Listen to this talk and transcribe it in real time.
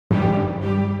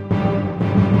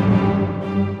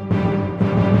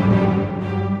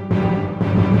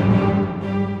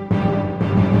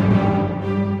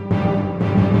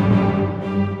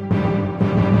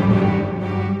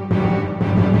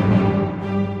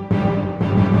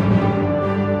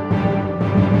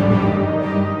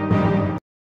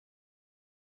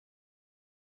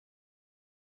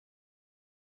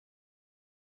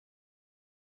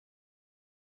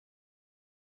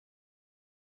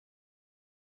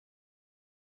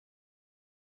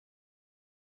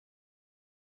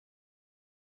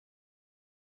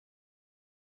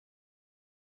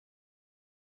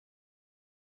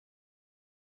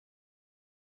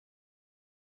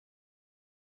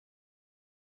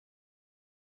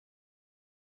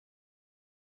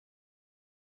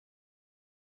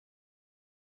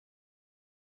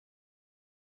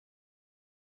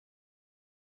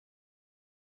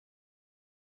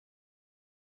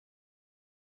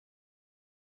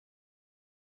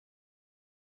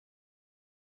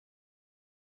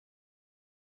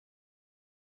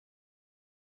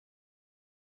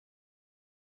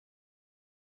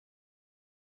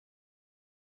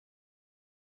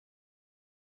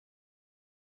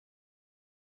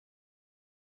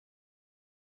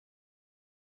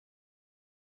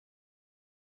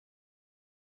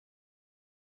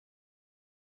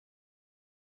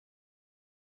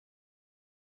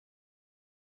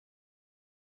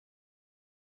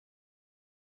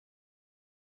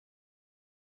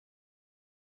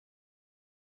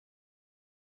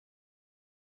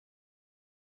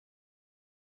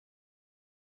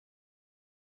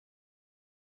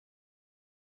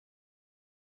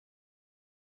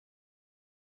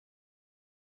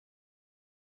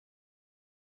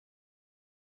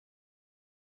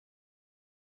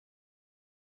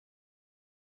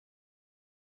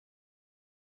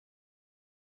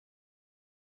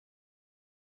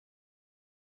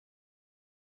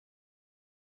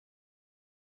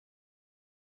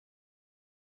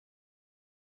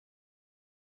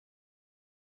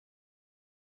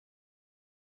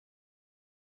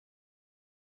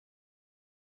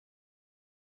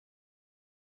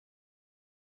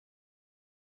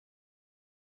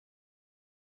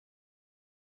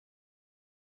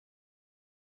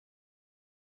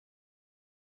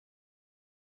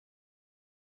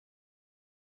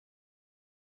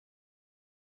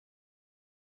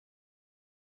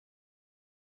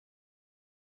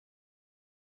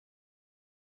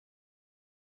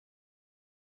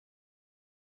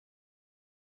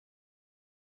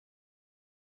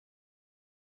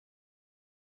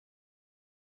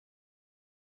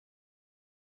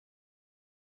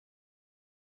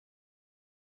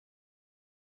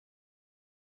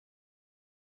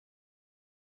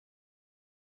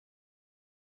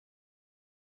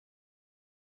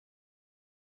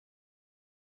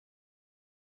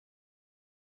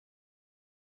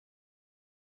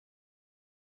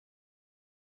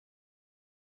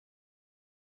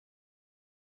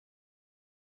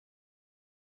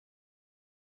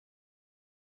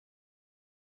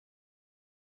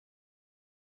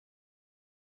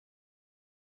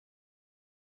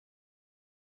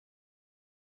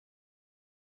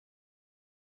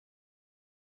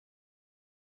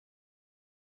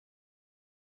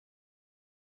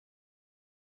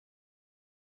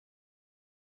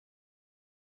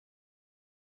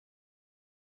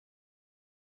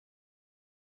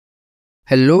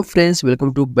Hello friends,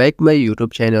 welcome to back my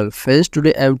YouTube channel. Friends,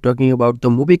 today I am talking about the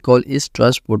movie called is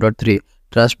Transporter 3.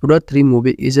 Transporter 3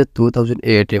 movie is a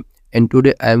 2008 and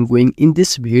today I am going in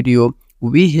this video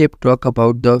we have talk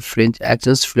about the French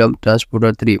action film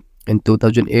Transporter 3 in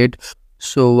 2008.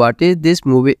 So what is this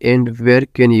movie and where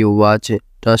can you watch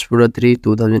Transporter 3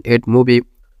 2008 movie?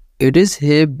 It is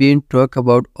have been talk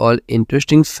about all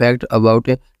interesting fact about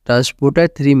a Transporter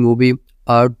 3 movie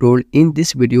are told in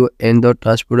this video, and the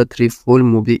Transporter 3 full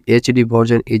movie HD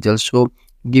version is also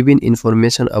giving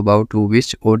information about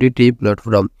which OTT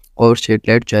platform or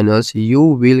satellite channels you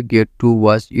will get to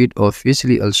watch it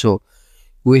officially. Also,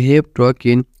 we have talked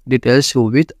in details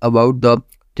with about the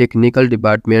technical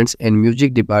departments and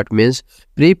music departments,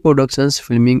 pre-productions,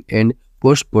 filming and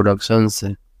post-productions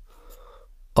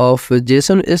of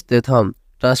Jason Statham.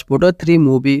 Transporter 3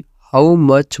 movie. How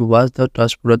much was the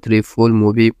Transporter 3 full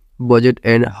movie budget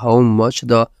and how much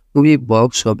the movie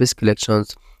box office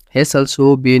collections has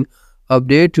also been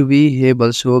updated. We have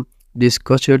also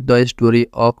discussed the story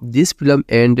of this film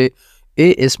and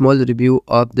a small review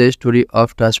of the story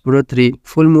of Transporter 3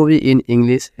 full movie in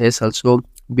English has also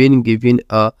been given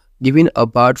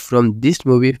apart from this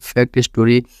movie fact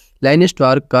story line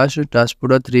star cast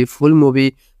Transporter 3 full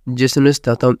movie Jason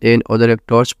Statham and other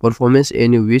actors performance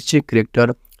in which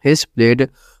character has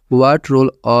played what role.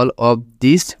 All of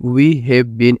this we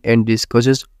have been and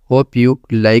discusses. Hope you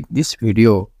like this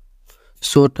video.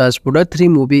 So Transporter 3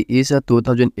 movie is a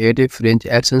 2008 French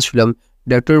action film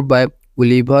directed by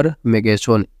Olivier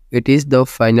Megaton. It is the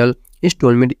final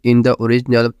installment in the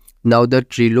original now the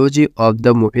trilogy of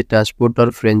the movie Transporter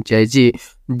franchise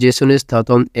Jason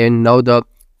Statham and now the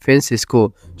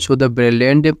Francisco. So the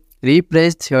Berléand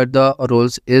reprised here the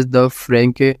roles is the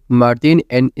Frank Martin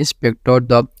and Inspector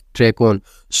the Dracon.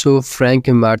 So Frank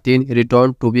Martin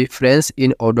returned to be French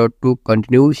in order to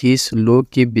continue his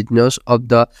low-key business of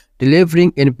the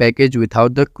delivering in package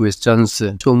without the questions.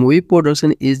 So movie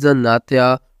production is the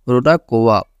Natalya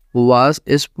Rudakova was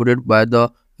exported by the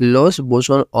Los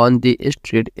Besson on the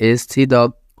street as see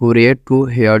the courier to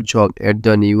hair job at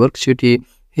the New York City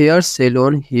hair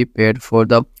salon. He paid for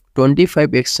the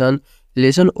 25 action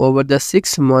lesson over the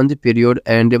 6-month period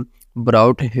and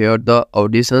brought here the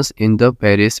auditions in the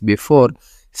Paris before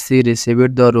she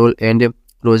received the role. And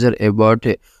Roger Ebert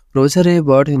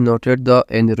noted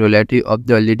the reality of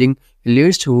the leading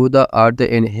leads who the art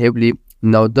and heavily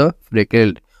now the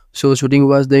freckled. So shooting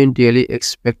was the entirely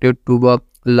expected to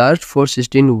last for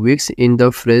 16 weeks in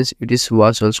the France. It is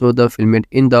was also the filmed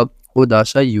in the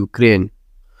Odessa, Ukraine.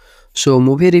 So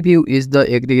movie review is the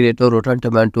aggregator Rotten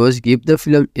Tomatoes give the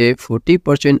film a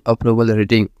 40% approval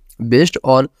rating based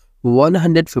on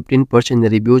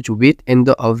 115% reviews with and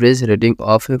the average rating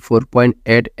of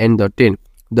 4.8 and the 10.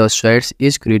 The sites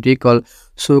is critical,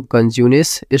 so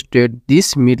consumers state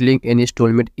this middling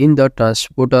installment in the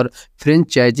Transporter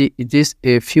franchise. It is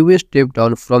a few steps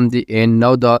down from the end.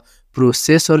 Now the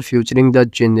processor featuring the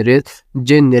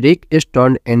generic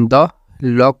stunt and the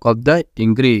lock of the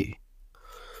Ingrid.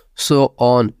 So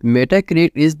on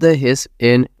Metacritic is the has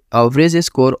an average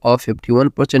score of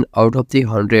 51% out of the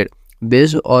 100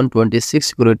 based on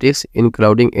 26 critics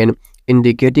including and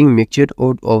indicating mixed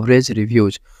out average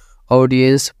reviews.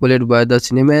 Audience polled by the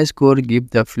cinema score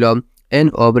give the film an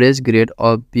average grade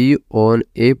of B on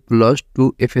A plus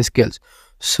 2 F scales.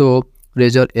 So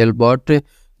Roger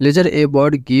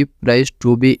Ebert give price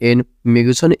to be in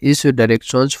Megaton is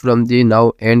directions from the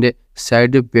now and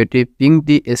side Betty Pink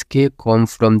the escape come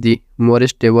from the more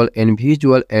stable and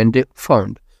visual and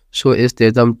found. So is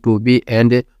Statham to be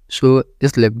and so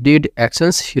is did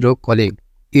actions hero calling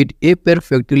it a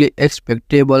perfectly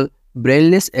expectable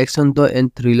brainless action the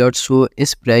and thriller. So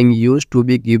is prime used to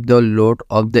be give the lot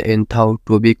of the thought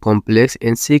to be complex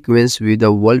and sequence with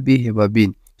the world we have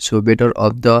been. So better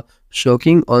of the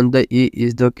shocking on the E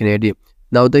is the Kennedy.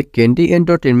 Now the Candy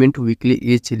Entertainment Weekly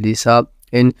is Lisa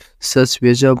and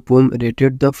Suspecia Boom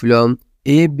rated the film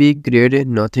a B grade.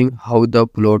 Nothing how the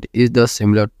plot is the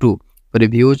similar to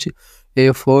reviews.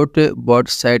 A fourth but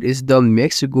side is the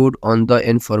makes good on the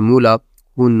end formula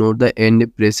who know the end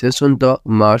presses on the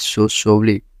march so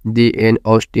slowly. The end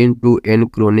Austin 2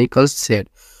 and Chronicles said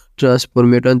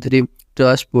Transporter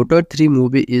 3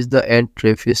 movie is the end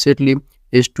tremendously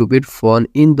stupid fun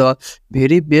in the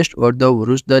very best or the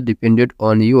worst that depended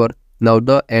on your now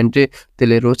the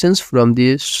anti-telerosions from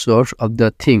the source of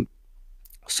the thing.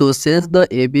 So since the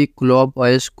AB Club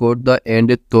has scored the end,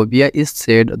 Tobia is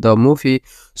said the movie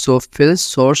so feels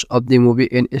source of the movie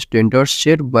in standards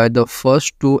set by the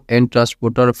first two and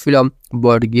transporter film,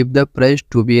 but give the price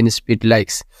to be in speed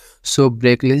likes. So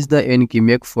breakless the end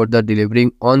gimmick for the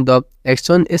delivering on the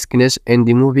action scenes in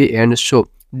the movie and show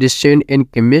distinct in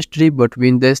chemistry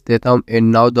between the Statham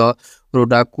and now the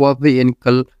Rudakova in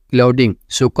clouding.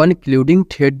 So concluding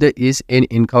theater is an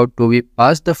encounter to be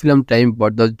past the film time,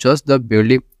 but the just the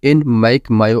barely in Mike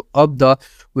Mayo of the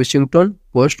Washington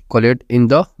Post called it in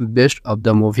the best of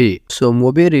the movie. So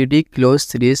movie ridiculous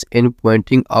series in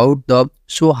pointing out the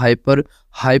so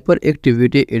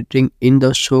hyperactivity entering in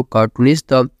the show cartoonist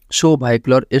the show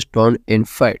vehicular is turned in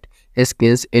fight.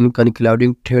 Skins in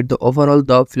concluding theater overall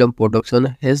the film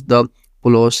production has the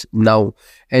plus now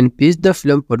and pitch the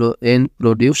film and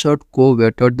producer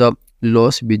co-writer the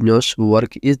lost business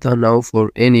work is the now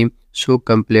for any so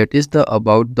complete is the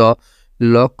about the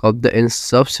lock of the and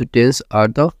substance are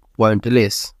the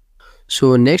pointless.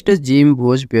 So next is Jim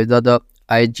was Beza the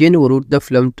IGN wrote the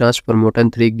film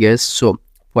Transformation 3 guest so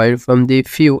point from the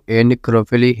few and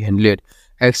carefully handled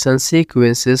action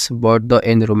sequences but the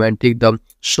end romantic the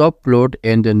soft plot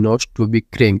and the notes to be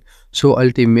cranked. So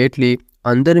ultimately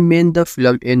undermine the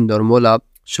film in Normala,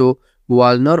 so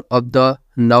Walner of the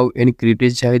now in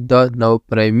criticize the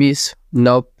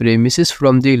now premises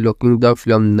from the looking the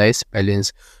film nice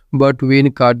balance, but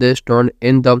when Cardestone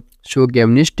in the show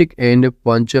gymnastic and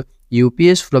punch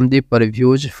UPS from the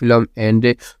previous film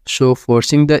and so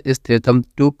forcing the Statham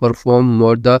to perform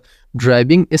more the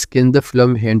driving skin the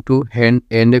film hand to hand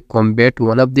and combat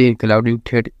one of the including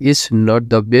threat is not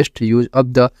the best use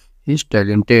of the his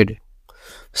talented.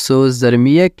 So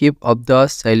Zarmia kept up the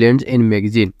silence in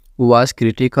magazine, was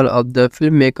critical of the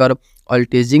filmmaker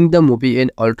altering the movie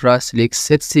in ultra slick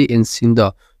sexy in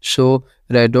Sinda. So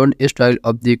radon style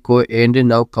of the co and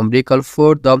now comical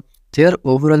for the their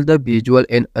overall the visual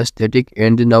and aesthetic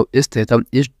and now Statham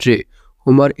is dry.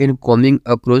 Humor in coming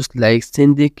across like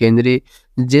Cindy Canary,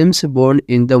 James Bond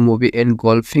in the movie and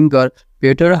Goldfinger,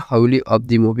 Peter Hawley of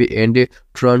the movie and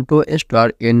Toronto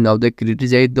star and now they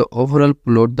criticize the overall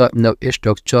plot, the now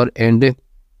structure and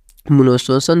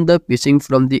monotonous the pacing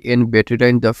from the end better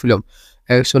in the film.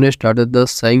 Action started the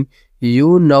saying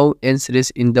you now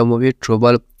ends in the movie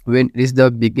trouble when it is the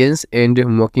begins and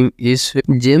mocking is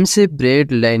James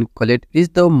Braid line collect is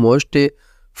the most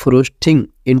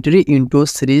frustrating entry into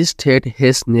series that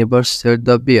has never set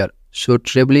the bear. So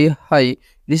trebly high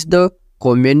is the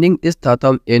commending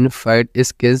Statham in fight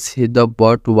skills the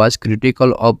bot was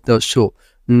critical of the show.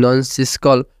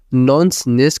 Nonsensical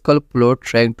plot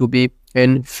trying to be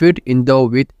and fit in the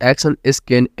with action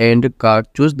skin and car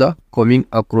choose the coming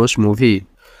across movie.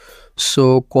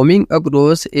 So coming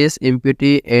across is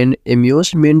empathy and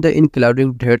amusement the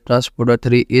including Dead Transporter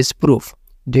 3 is proof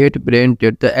that brand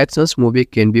that the actions movie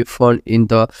can be found in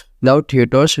the now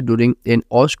theaters during an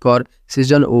Oscar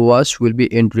season was will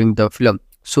be entering the film.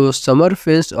 So summer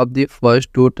fans of the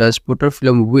first two Transporter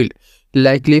film will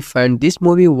likely find this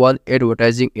movie one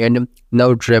advertising and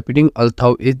now drafting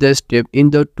although is the step in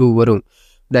the two warung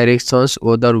directions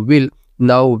other will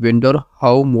now wonder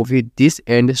how movie this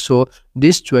end so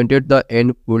disjointed the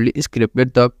end poorly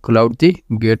scripted the cloud the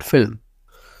gate film.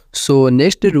 So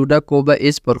next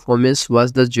Rudakova's performance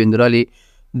was the generally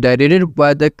derided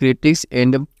by the critics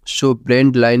and so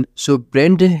brand line. So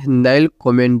brand Nile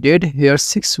commended her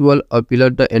sexual appeal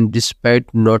and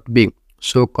despite not being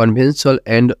so conventional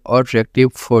and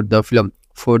attractive for the film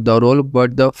for the role,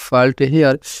 but the fault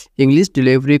here English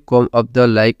delivery come up the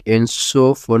like and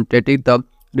so phonetic the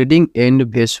reading and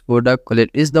Vespoda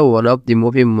collect is the one of the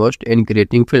movie most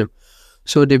encouraging film.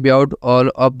 So debut all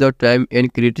of the time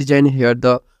and criticize here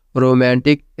the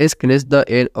romantic scenes the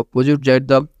and opposite side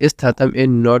the Statham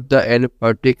and not the end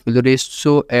particularly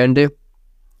so and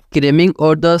claiming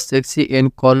or the sexy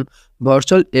and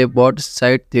controversial about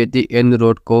side that the end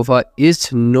Rodkova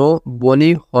is no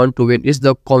bony horn to win is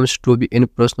the comes to be in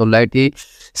personality.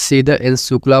 See the and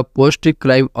Sukla post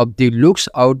crime of the looks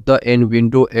out the end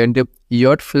window and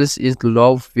yacht feels in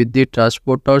love with the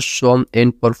transporter song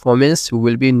and performance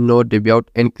will be no debut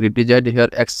and criticize her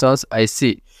actions I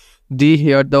see. The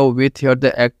here the with here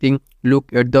the acting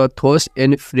look at the thoughts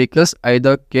and freckles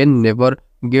either can never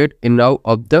get enough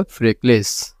of the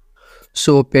freckles.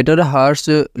 So Peter Hart's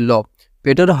law.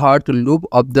 Peter Hart loop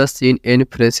of the scene in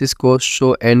Francisco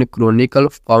show and chronicle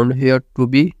found here to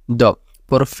be the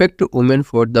perfect woman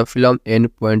for the film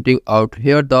and pointing out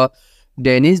here the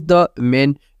Dennis the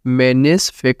main menace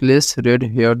feckless red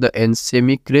hair the and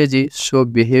semi crazy show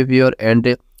behavior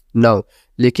and now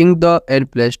licking the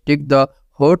and plastic the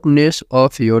hotness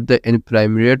of your the and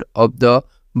primary of the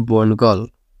Bond Girl.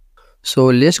 So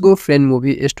let's go friend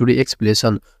movie story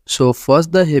explanation. So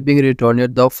first the having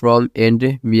returned the from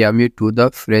and Miami to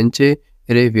the French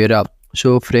Riviera.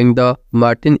 So Frank the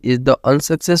Martin is the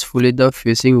unsuccessfully the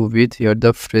facing with here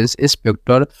the French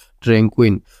Inspector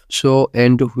Tranquin. So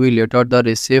and we later the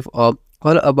receive a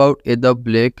call about the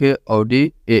black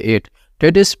Audi A8.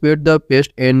 That is spared the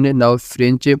pest and now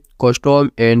French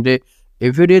costume and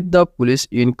evaded the police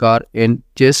in car and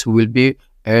chase will be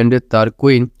and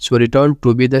Tarquin so returned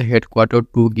to be the headquarters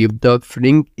to give the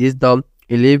Frink is the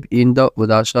live in the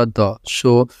Udasa the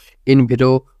so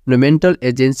environmental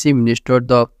agency minister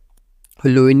the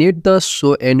illuminate the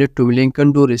show and to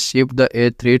Lincoln to receive the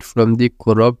air threat from the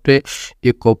corrupt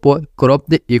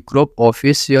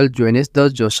official joins the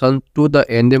Johnson to the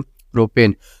end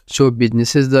propane. So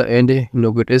businesses the end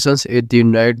negotiations at the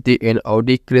night the end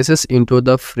Audi crashes into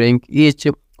the Frank each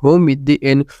home with the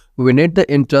end when at the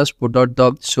entrance put out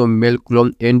the so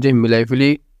Malcolm and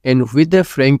Lively and with the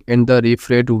Frank and the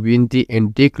refrain to win the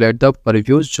and declare the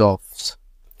previous jobs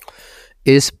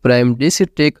is prime. This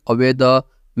take away the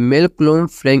male clone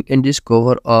Frank and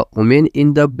discover a woman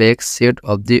in the back seat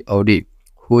of the Audi,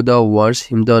 who the wants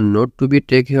him the not to be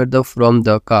take her the from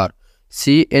the car.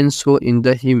 She and so in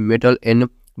the him metal and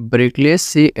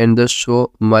breakless she and the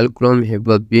show Malcolm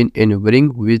have been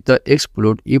enduring with the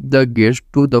explode if the gets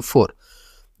to the fore.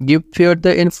 Give fear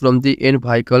the end from the end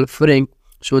vehicle Frank.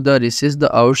 So the receives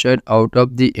the outside out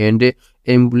of the end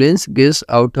ambulance gets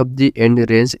out of the end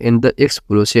range and the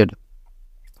explosion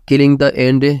killing the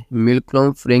end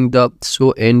Milcom freeing the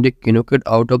so and knocked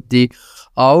out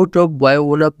of by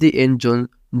one of the end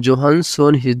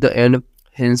Johansson his the end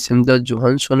hence him the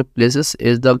Johansson places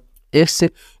is the ex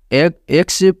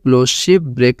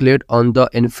explosive bracelet on the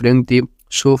end freeing the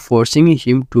so forcing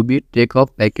him to be take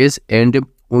off package and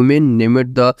woman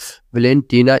named the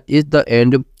Valentina is the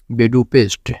end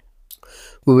Budapest.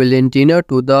 Valentina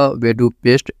to the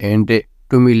Budapest and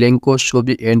to Milenko show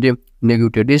the end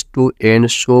negotiates to end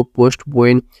show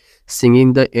postpone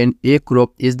singing the end a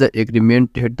crop is the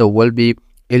agreement that the will be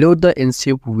allowed the end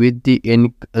ship with the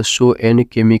end show and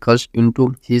chemicals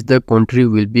into his the country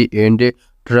will be end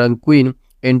tranquil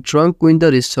and tranquil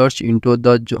the research into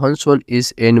the Johansson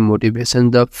is end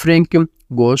motivation the Frank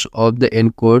goes of the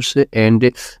end course and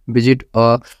visit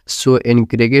so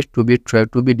encouraged to be try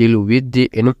to be deal with the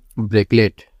end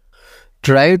bracelet.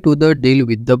 Try to the deal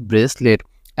with the bracelet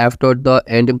after the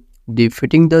end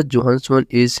defeating the Johansson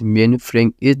is main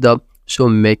Frank is the so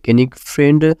mechanic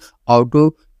friend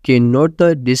auto cannot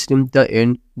the disarm the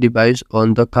end device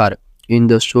on the car in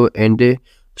the show and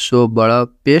so bada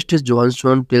pest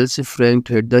Johansson tells Frank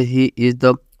that he is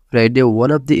the Friday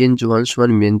one of the in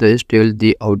Johansson mean the still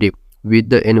the Audi with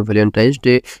the end Valentine's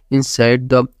Day inside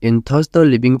the in thus the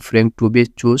living Frank to be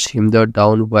choose him the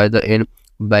down by the end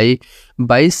by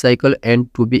bicycle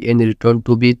and to be in return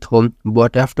to be home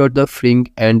but after the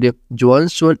Frank and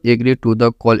Johansson agree to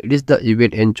the call it is the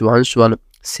event and Johansson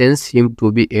sends him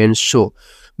to be in show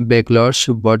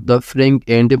backlash but the Frank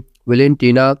and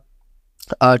Valentina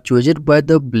are chosen by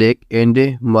the Black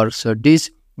and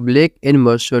Mercedes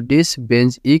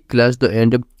Benz E-Class the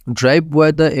end drive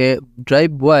by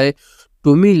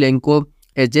Tomilenko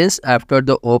agents after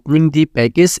the opening the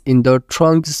package in the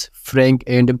trunks Frank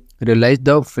and realize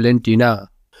the Valentina.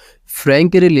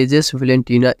 Frank realizes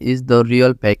Valentina is the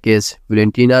real package.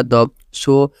 Valentina the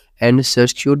so and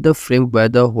secured the Frank by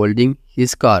the holding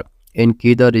his car and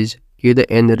key the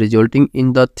end resulting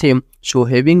in the theme so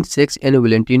having sex and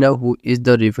Valentina who is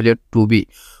the revealed to be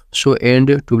so and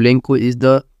Tulenko is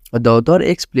the author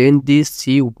explained this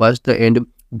she was the end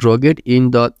drugged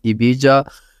in the Ibiza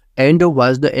and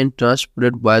was the end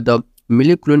transported by the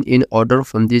Millicron in order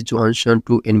from the Johansson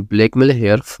to in blackmail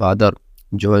her father.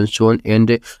 Johansson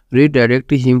and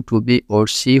redirect him to be or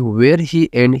see where he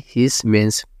and his men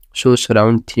so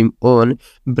surround him on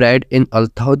bride and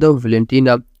although the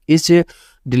Valentina is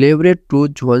delivered to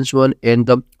Johansson and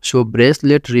the so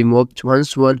bracelet removed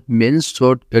Johansson men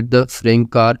shot at the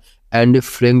Frank car and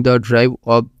Frank the drive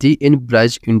of the in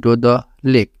bridge into the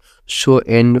lake. So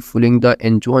and fooling the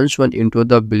and Johansson into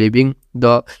the believing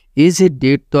the easy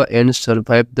did the and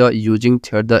survive the using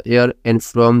the air and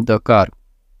from the car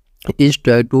is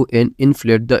try to and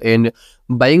inflate the end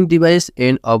buying device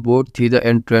and about the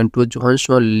and trying to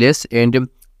Johansson less and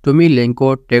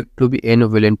Tomilenko take to be and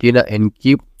Valentina and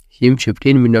keep him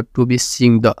 15 minutes to be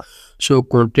seeing the so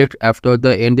contract after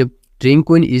the end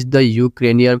Trinquin is the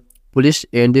Ukrainian police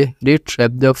and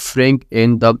retrap the Frank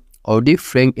and the Audi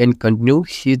Frank and continue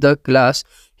he the class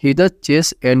he the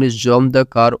chase and jump the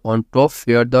car on top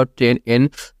where the train and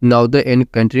now the end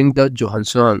entering the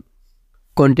Johansson.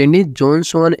 containing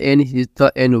Johnson and his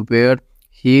the end where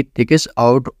he takes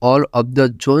out all of the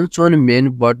Johnson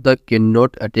men but the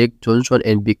cannot attack Johnson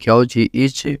and because he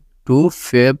is too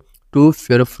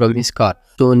far from his car.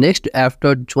 So next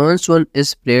after Johnson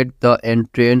spread the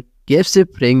entrance gives a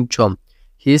prank jump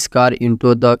his car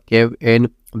into the cave and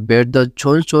where the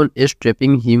Johnson is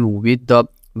trapping him with the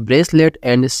bracelet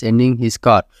and sending his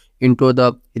car into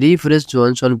the refresh.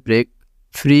 Johnson break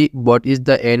free but is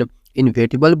the end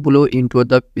inevitable blow into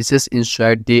the pieces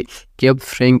inside the cave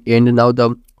Frank and now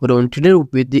the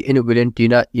rounded with the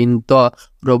Valentina in the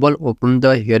rubble open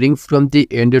the hearing from the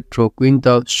end troquing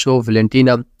the show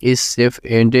Valentina is safe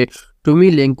and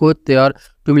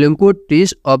Tumilenko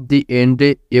tease up the end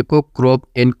echo crop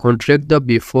and contract the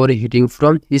before hitting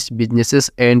from his businesses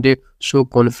and so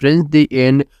conference the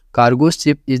end cargo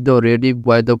ship is the ready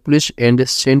by the police and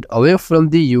sent away from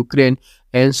the Ukraine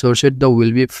and sourced the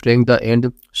will be Frank the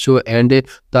end show and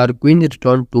Tarquin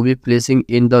returned to be placing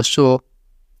in the show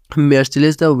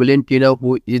Mercedes the Valentina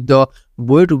who is the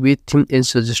word with him and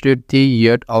suggested the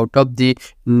yet out of the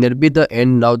nearby the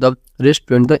end now the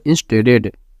restaurant the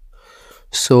instead.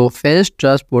 So Fans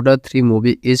Transporter 3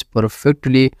 movie is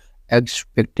perfectly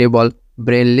expectable,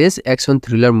 brainless action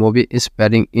thriller movie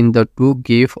inspiring in the to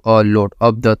give a lot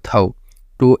of the thought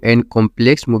to and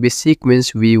complex movie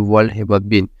sequence we all have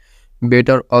been.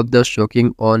 Better of the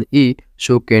shocking on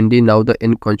so Candy now the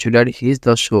end considered his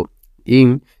the show.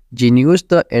 In genius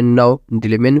the end now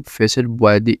dilemma faced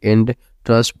by the end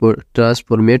transporter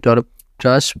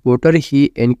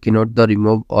he and cannot the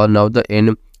remove or now the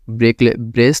end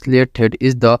bracelet head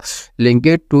is the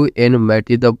linked to and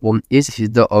mighty the bomb is his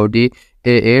the Audi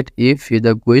A8 if he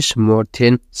the goes more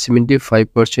than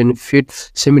 75%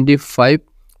 feet 75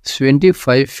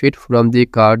 feet from the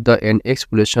car the end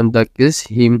explosion that kills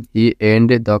him he and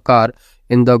the car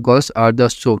and the girls are the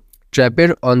so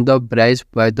trapped on the bridge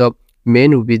by the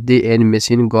men with the end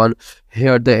machine gun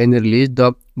here the end release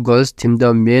the girls team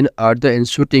the men are the end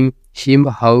shooting him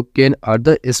how can are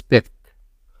the expect.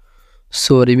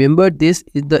 So remember this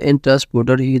is the end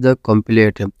transporter he the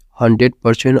complete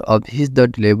 100% of his the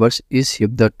delivers is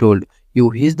if the told you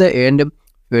his the end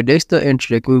FedEx the end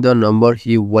tracking the number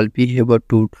he will be able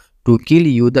to kill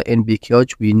you the end because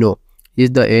we know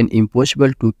is the end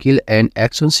impossible to kill an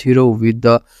action hero with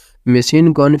the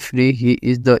machine gun free he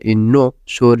is the in no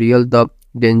so real the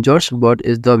dangerous but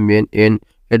is the main end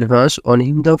advance on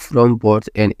him the from both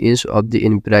an inch of the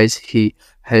in price he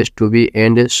has to be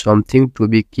and something to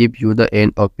be keep you the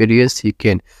end appearance he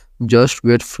can just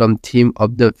wait from theme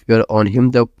of the fear on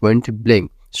him the point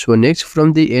blank. So next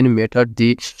from the end matter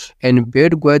the and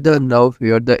bad weather now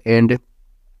where the end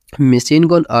machine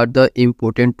gun are the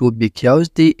important to because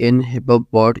the end have a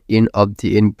bought in of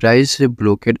the end price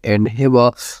blockade and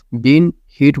have been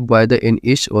hit by the end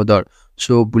each other.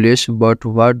 So bullets but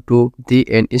what do the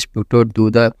end inspector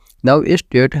do the now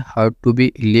state have to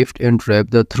be lift and drive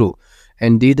the through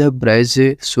and the price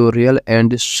so real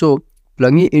and so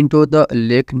plunging into the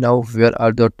lake now where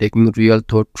are the taking real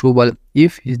thought trouble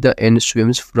if his the end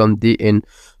swims from the end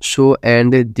so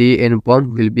and the end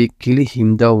bomb will be kill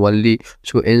him the only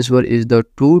so answer is the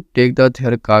to take the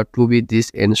third car to be this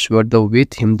ensure the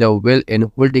with him the well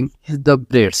and holding his the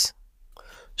braids.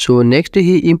 So next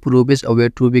he improves a way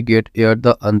to be get air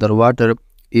the underwater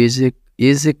is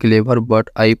clever but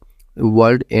I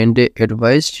would and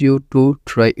advise you to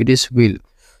try it is will.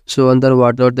 So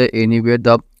underwater the anywhere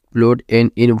the plot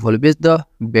and involves the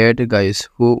bad guys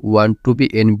who want to be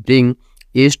in bring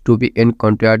is to be in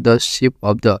contact the ship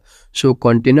of the so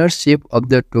container ship of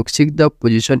the toxic the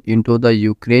position into the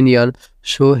Ukrainian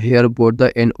so here board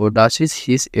the and audacious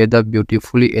his the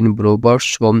beautifully and brober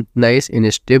so nice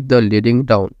and step the leading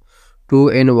down to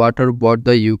and water board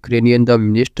the Ukrainian the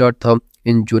minister the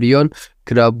injurion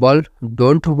Krabal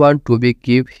don't want to be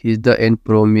give his the and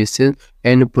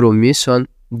permission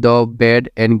the bad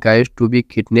and guys to be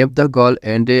kidnap the girl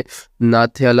and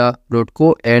Natalya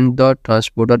Rudakova and the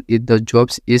transporter is the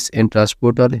jobs is and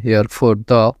transporter here for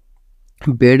the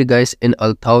bad guys and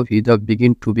although he the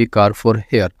begin to be car for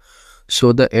here.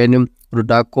 So the enemy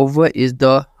Rudakova is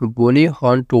the bony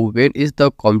horn to when is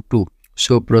the come to.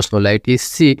 So personality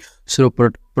C. So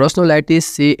personality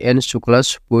C and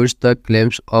Shuklas puts the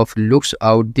claims of looks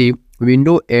out the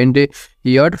window and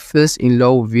yard falls in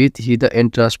love with the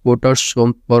and transporter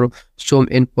some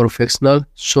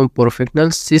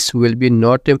imperfectional sis will be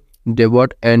not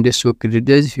devout and so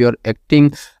credits your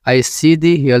acting. I see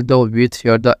the here the with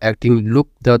here the acting look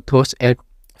the thoughts and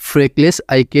freckles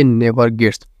I can never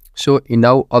get. So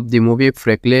enough of the movie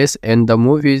freckles and the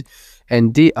movies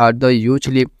and they are the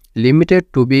usually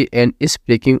limited to be and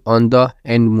speaking on the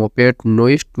and moped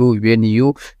noise to when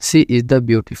you see is the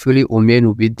beautifully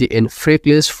woman with the and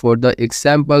freckles for the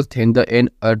example tender and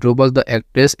adorable the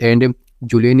actress and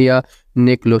Juliana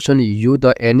Nicholson you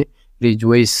the and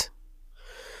rejoice.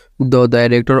 The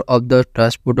director of the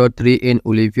Transporter 3 in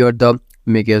Olivier the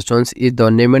Megaton is the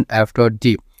named after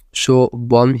the show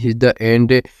bomb is the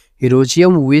end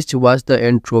Hiroshima which was the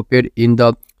end troped in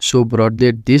the show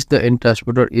broadly. This the end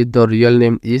Transporter is the real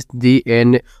name is the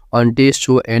end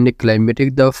anti-show and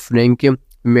climatic the Frank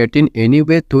Martin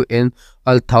anyway to end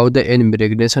although the end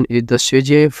resignation is the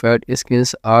CGI fat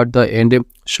skins are the end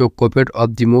show copied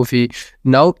of the movie.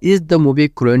 Now is the movie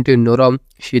currently Nora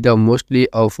she the mostly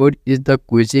offered is the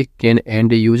quick can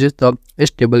and uses the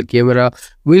stable camera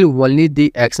will only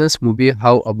the actions movie.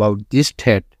 How about this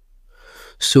threat?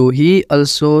 So he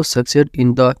also succeeded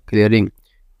in the clearing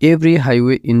every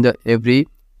highway in the every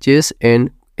chase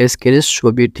and escape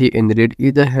Sobiti in red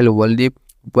is the hell only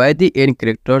by the end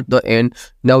character the end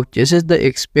now chases the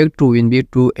expect to win be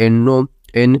true and no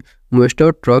and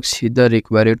monster trucks is the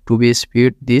required to be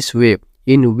speed this way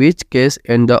in which case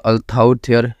and the although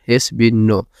there has been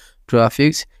no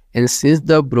traffic and since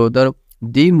the brother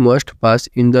they must pass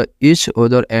in the each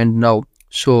other and now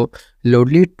so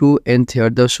loudly to and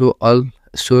theater so all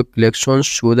so collections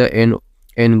show the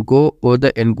and go or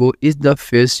the and go is the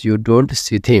face you don't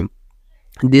see him.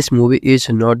 This movie is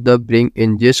not the bring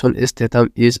in Jason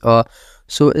Statham is a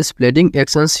so splitting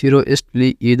actions hero is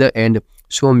play either and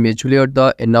so majorly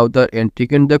the another and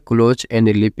taken the clothes and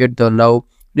repeat the now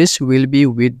this will be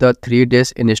with the 3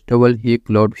 days instable he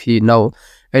cloud he now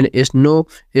and is no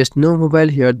mobile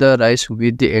here the rise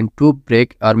with the end to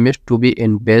break armies to be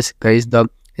in best guys the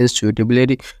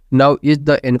suitability now is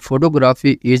the end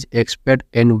photography is expert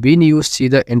and when you see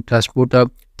the end transporter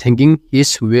thinking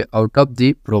his way out of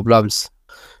the problems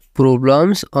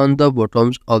on the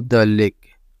bottoms of the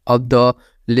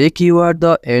lake you are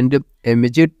the end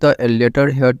immediate the and later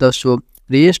here the so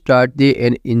restart the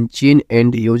and engine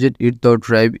and use it the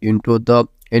drive into the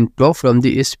and top from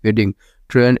the speeding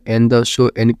train and the so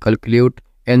and calculate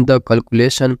and the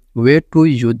calculation way to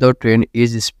use the train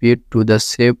is speed to the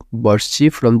shape but see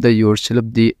from the yourself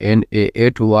the and a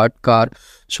 8-watt car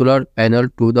solar panel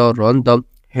to the run the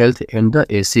health and the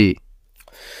AC.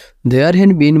 There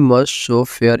had been much so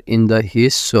fair in the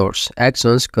his source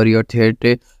actions career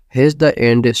theatre has the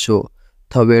end show.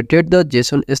 Thwarted the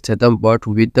Jason Statham but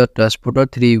with the Transporter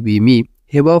 3 we me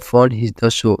have found his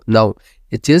the show. Now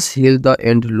it is heal the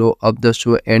end low of the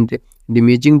show and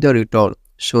damaging the return.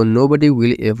 So nobody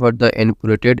will ever the end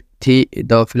protect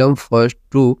the film first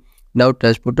to now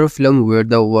Transporter film were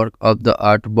the work of the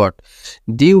art but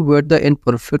they were the end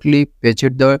perfectly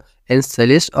patched the and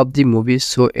solace of the movie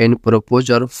so and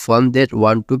proposer from that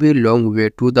want to be long way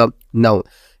to the now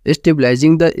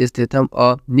stabilizing the Statham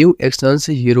a new action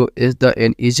hero is the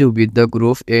end issue with the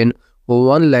groove and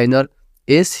one liner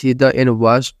as he the end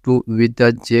was to with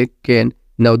the Jack Can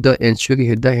now the end should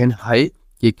hit the end high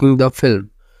kicking the film.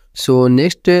 So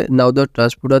next now the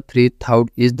Transporter 3 thought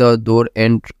is the door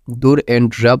and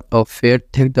drop of fair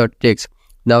take the text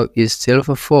now is self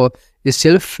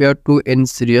fair to end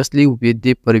seriously with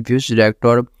the previous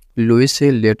director Louis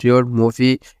Leterrier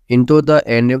movie into the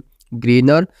end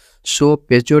greener so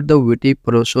picture the witty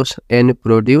process and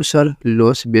producer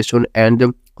Louis Besson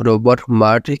and Robert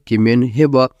Mart Kamen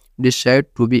have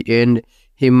decided to be end.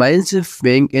 He minds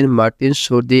Frank and Martin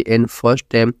so the end first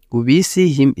time we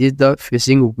see him is the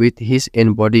fishing with his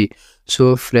own body.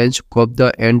 So French cop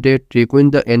the and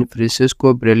Triquin the and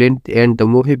Francisco Brilliant and the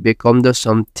movie become the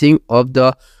something of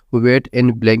the weight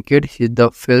and blanket his the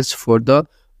feels for the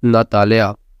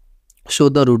Natalya. So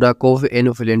the Rudakova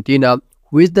and Valentina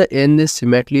who is the end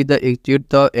symmetrically the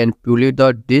exit the and purely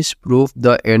the disprove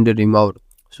the end removed.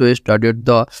 So he started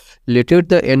the later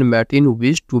the end Martin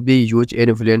wished to be huge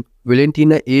and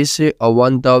Valentina is a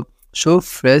one the so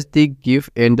fresh the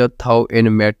gift and the thou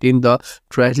and Martin the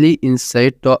tragedy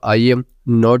inside the I am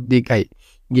not the guy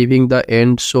giving the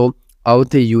end so out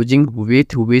the using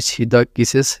with which he the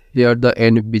kisses here the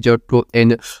end Bijato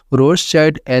and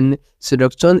Rothschild and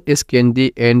seduction is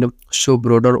candy and so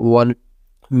broader one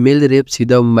male rape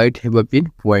Sida might have been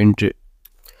point.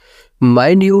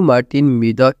 Mind you Martin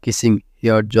me the kissing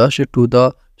here just to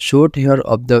the short hair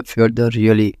of the feather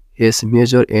really his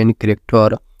major and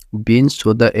character being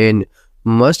so the end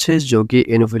must his jockey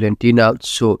in Valentina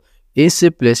so is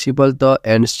placable the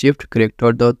and shift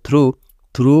character the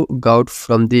through gout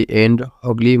from the end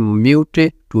ugly mute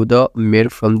to the mare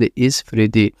from the is free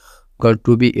the got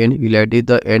to be in reality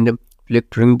the end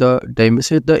flicking the damage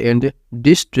the end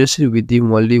distress with the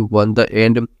only one the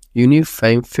end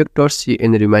unifying factor. C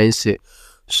and remains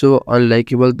so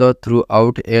unlikable the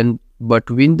throughout and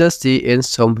between the C and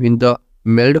some when the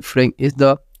meld Frank is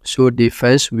the so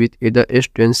defense with either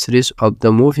strange series of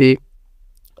the movie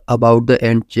about the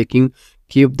end checking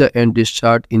keep the end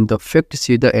discharge in the fact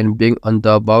see the end being on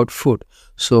the about foot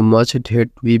so much that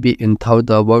we be in thought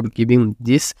about giving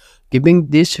this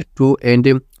to end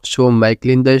so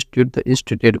Michael the street the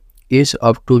institute is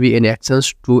up to be in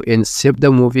actions to and save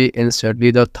the movie and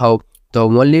certainly the thought the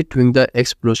only thing the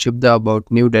explosive the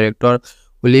about new director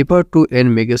Olivier to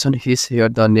and Megaton his here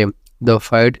the name the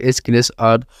fight skills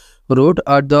are wrote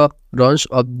at the runs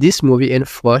of this movie and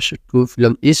first two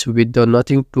film is with the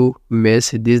nothing to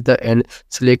mess this the end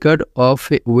selected of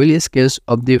will skills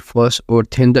of the first or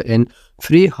then the end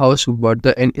free house but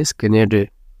the end is Canada.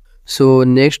 So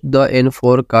next the end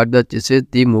for card the chases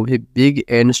the movie big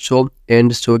and so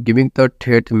giving the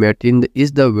threat Martin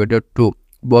is the weather too.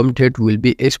 Bomb threat will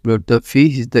be explored. The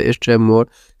fee is the extra more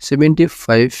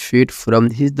 75 feet from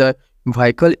his the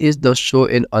vehicle is the show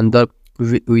and under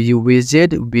we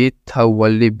visit with a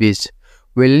Wally beach.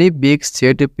 Wally big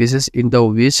set pieces in the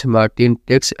which Martin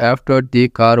takes after the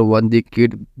car won the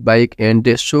kid bike and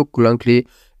they so clunkily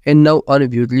and now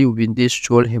unviewedly when this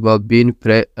should have been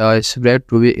spread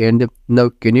to be and now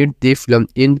connect the film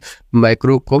in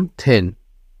microcom 10.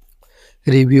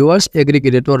 Reviewers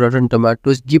aggregator Rotten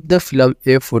Tomatoes give the film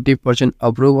a 40%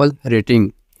 approval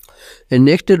rating. And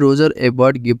next Roger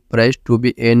Ebert give prize to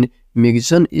be an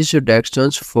Megaton is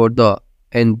directions for the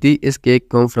and the escape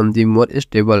come from the more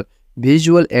stable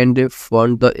visual and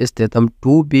found the Statham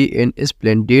to be an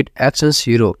splendid action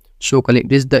hero. So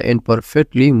collect is the end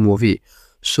perfectly movie.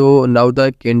 So now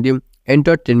the Candy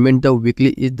Entertainment the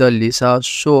weekly is the Lisa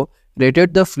show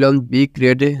rated the film B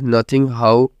grade nothing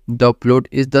how the plot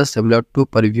is the similar to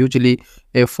previously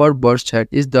effort but set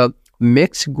is the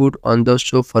makes good on the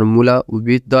show formula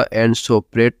with the end so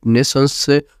Pratt Nation's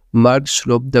Mark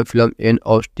Slope the film in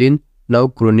Austin now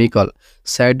chronicle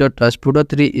side the Transporter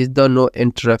 3 is the no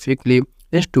and traffically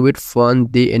stupid fun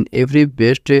the and every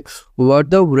best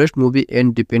what the worst movie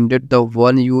and depended the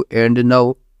one you and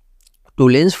now to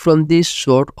lens from the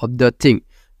short of the thing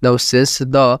now since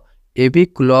the AB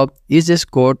Club is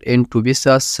scored in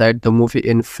Tubisa side the movie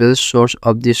in first source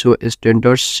of the show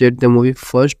standards set the movie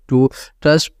first to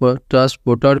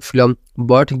transporter film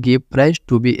but give price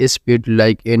to be a speed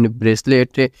like in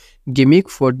bracelet gimmick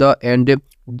for the end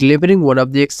delivering one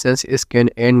of the exchange scan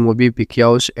and movie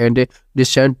because and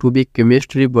designed to be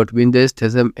chemistry between the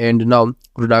Statham and now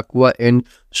Rudakova and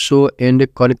so and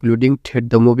concluding that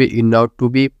the movie is now to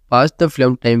be past the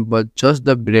film time but just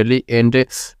the barely and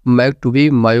make to be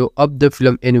mayo of the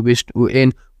film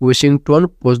in Washington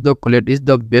Post the collect is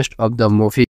the best of the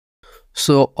movie.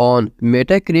 So on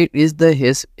Metacritic is the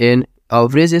has an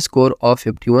average score of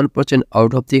 51%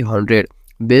 out of the 100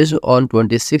 based on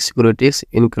 26 critics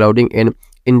in crowding and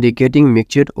indicating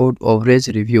mixed or average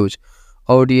reviews.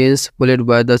 Audience followed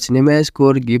by the cinema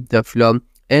score give the film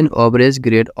an average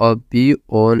grade of B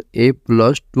on A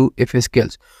plus 2 F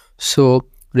scales. So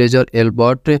Roger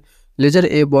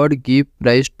Ebert give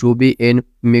price to be in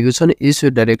Megaton is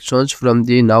directions from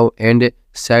the now and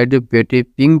side Betty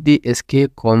ping the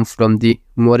escape come from the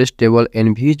more stable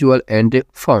and visual and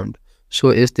found.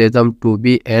 So Statham to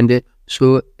be and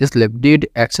so splendid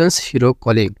actions hero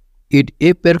calling. It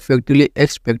a perfectly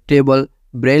expectable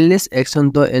brainless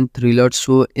action the and thriller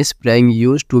so sprang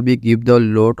used to be give the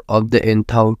lot of the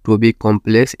entire to be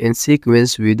complex and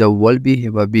sequence with the world be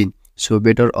have been. So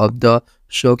better of the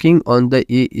shocking on the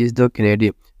E is the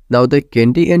Canadian. Now the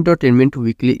Candy Entertainment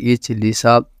Weekly is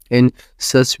Lisa and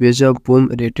Suspecia Boom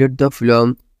rated the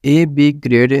film A B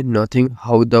grade nothing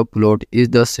how the plot is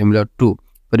the similar to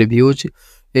reviews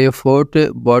a fourth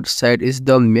but side is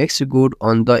the makes good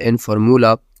on the end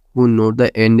formula who know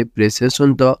the end presses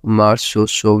on the march so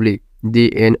slowly the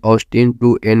end Austin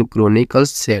 2 and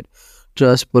Chronicles said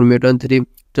Transporter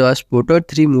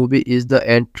 3 movie is the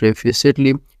end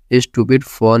tragically stupid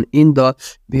fun in the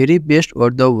very best or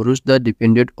the worst that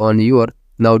depended on your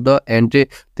now the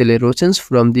anti-telerosions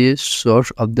from the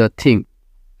source of the thing.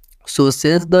 So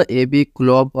since the AB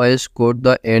Club has scored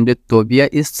the end Tobia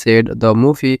is said the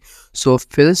movie so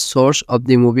fell source of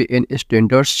the movie in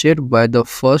standards set by the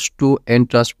first two and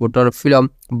transporter film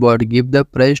but give the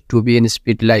price to be in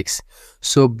speed likes.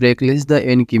 So breakless the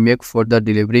end gimmick for the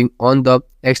delivering on the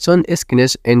action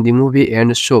scenes in the movie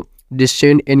and show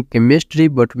descend in chemistry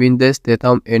between the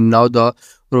Statham and now the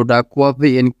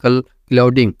Rudakova and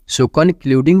concluding. So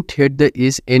concluding theater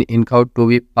is an encounter to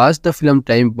be past the film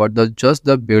time, but just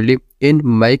the barely in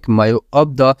Mike Mayo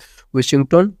of the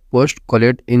Washington Post called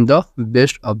it in the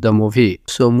best of the movie.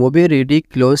 So movie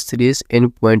ridiculous series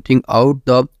in pointing out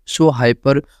the so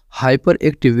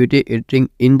hyperactivity entering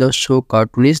in the show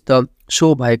cartoonist the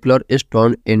show vehicular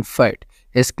stone in fight.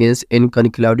 Skins in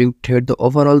concluding theater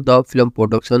overall the film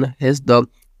production has the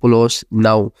plus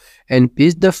now and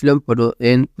pitch the film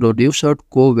and producer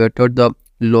co-writer the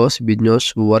lost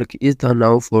business work is the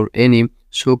now for any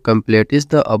so complete is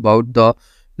the about the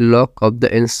lock of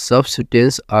the and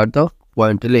substance are the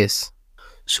pointless.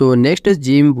 So next is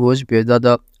Jim Bose Beza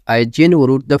the IGN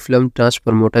wrote the film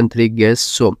Transformation 3 guest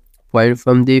so point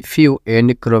from the few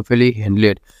and carefully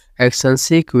handled action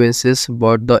sequences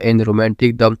but the end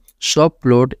romantic the soft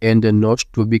plot and the notes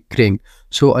to be cranked.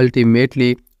 So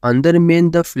ultimately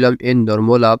undermine the film in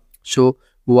Normala. So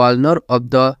Walner of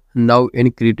the now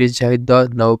and criticize the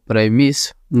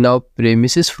now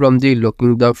premises from the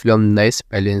looking the film nice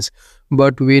balance.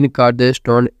 But when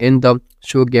Cardestone in the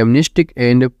show gymnastic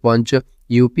and punch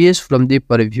UPS from the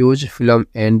previous film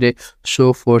and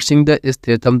so forcing the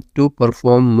Statham to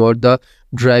perform more the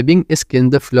driving skin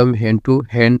the film hand to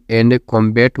hand and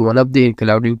combat one of the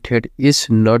including threat is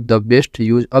not the best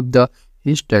use of the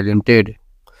his talented.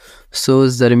 So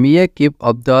Zarmia keep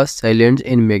up the silence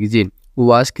in magazine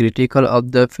was critical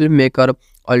of the filmmaker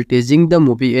altering the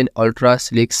movie in ultra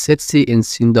slick sexy in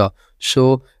Sinda.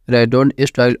 So radon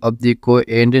style of the co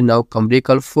and now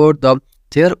comical for the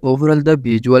their overall the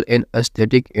visual and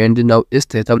aesthetic and now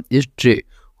Statham is dry.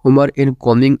 Humor in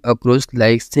coming across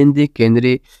like Cindy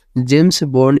Kenry, James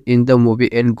Bond in the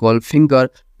movie and Goldfinger,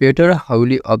 Peter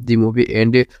Hawley of the movie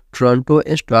and Toronto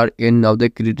star and now they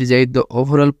criticize the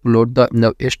overall plot, the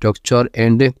now structure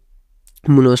and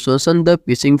monotonous the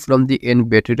pacing from the end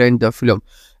better in the film.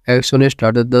 Action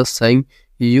started the saying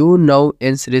you now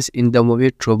series in the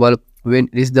movie trouble when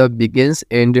it is the begins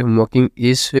and mocking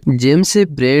is James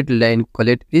Braid line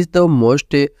collect is the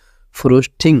most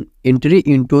frustrating entry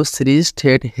into series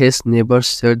that has never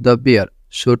set the bear.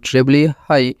 So trebly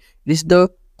high is the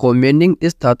commanding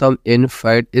Statham in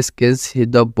fight skills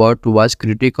the bot was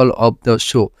critical of the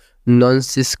show.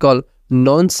 Nonsensical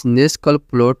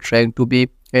plot trying to be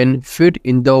and fit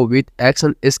in the with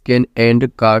action skin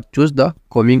and car choose the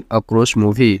coming across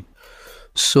movie.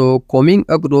 So coming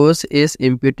across is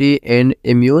empathy and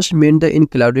amusement the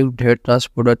including Dead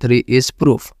Transporter 3 is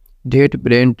proof that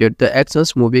brand that the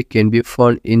actions movie can be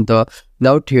found in the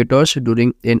now theaters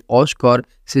during an Oscar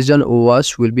season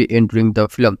awards will be entering the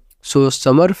film. So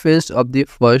summer fans of the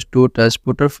first two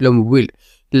Transporter film will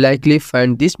likely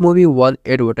find this movie one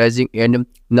advertising and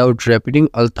now drafting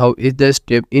although is the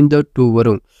step in the two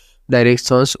Varun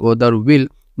directions other will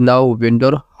now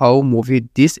wonder how movie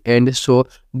this end so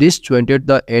disjointed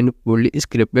the end poorly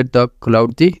scripted the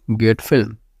cloud the gate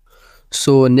film.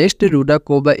 So next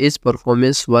Rudakova is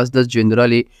performance was the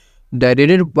generally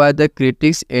derided by the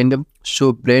critics and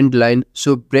so brand line.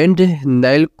 So brand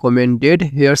Nile commended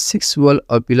her sexual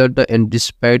appeal and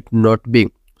despite not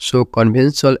being so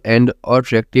conventional and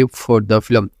attractive for the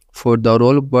film for the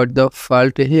role but the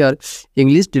fault here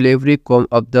English delivery come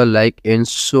up the like and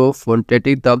so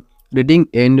phonetic the reading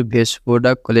and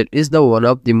Vespoda Colette is the one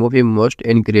of the movie most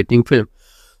encouraging film.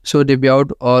 So debut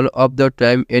all of the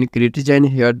time and criticize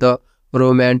here the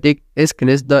romantic is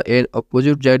the end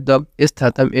opposite side the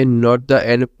Statham and not the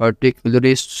end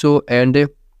particularly so and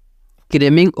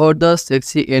claiming or the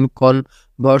sexy and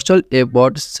controversial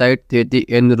about side that the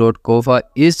end Rodkova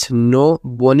is no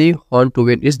bony horn to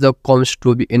win is the comes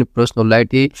to be in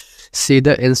personality see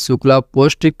the and Sukla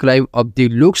post crime of the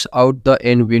looks out the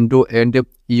end window and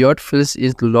yacht feels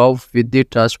in love with the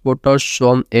transporter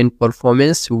song and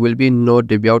performance will be no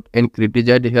debut and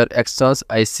criticize her actions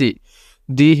I see.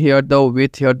 The here the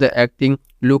with here the acting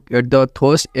look at the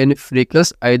thoughts and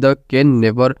freakless either can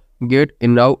never get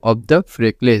enough of the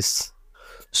freakless.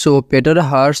 So Peter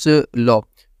Hart's law.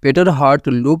 Peter Hart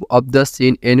loop of the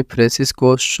scene in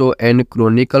Francisco show and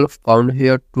chronicle found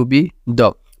here to be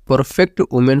the perfect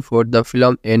woman for the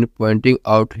film and pointing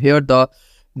out here the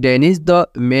Dennis the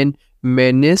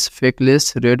menace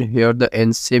fakeless red hair the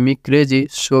and semi crazy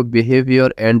show behavior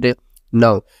and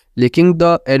now licking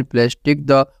the and plastic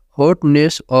the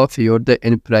hotness of your the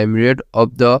and primary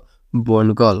of the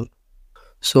Bond girl.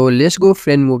 So let's go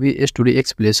friend movie story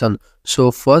explanation.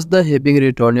 So first the having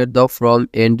returned the from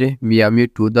and Miami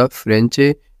to the French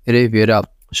Riviera.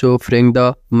 So Frank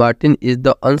the Martin is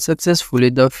the unsuccessfully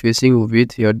the facing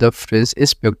with here the French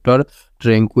inspector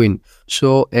Tranquin.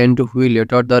 So and we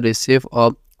later the receive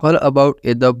a call about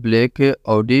the black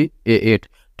Audi A8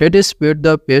 Ted spared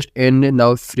the pest and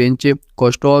now French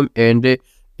costume and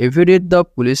evaded the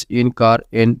police in car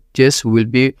and Chess will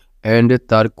be and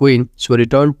Tarquin so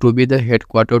returned to be the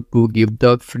headquarters to give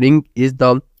the Frank is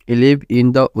the live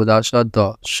in the Odessa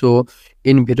the so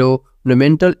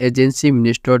environmental agency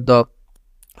minister the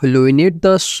Illuminate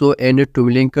the show and to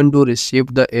Lincoln to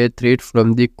receive the air threat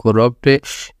from the corrupt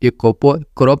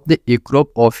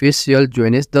official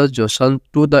joins the Johnson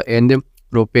to the end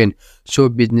propane. So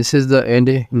businesses the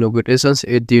end negotiations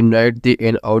at the night the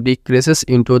end Audi crashes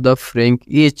into the Frank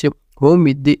each home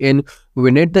with the end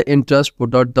when at the entrance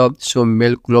put out the so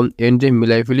Malcolm and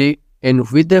lively and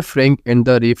with the Frank and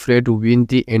the refrain to win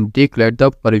the and declare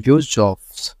the previous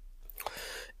jobs.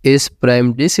 Is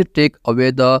prime this take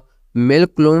away the male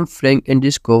clone Frank and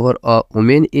discover a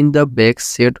woman in the back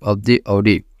seat of the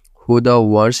Audi, who the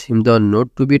wants him the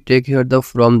not to be taken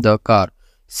from the car.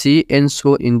 She and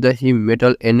so in the him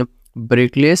metal and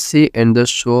breakless she and the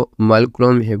show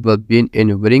Malcolm have been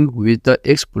endeavoring with the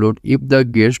explode if the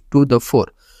gets to the fore.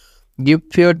 Give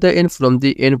fear the end from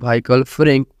the end vehicle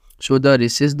Frank so the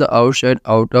resist the outside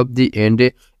out of the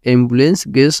end ambulance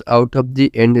gets out of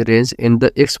the end range and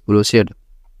the explosion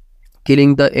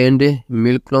killing the end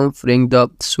Milcom Frank the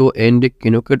so end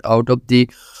knocked out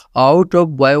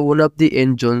of by one of the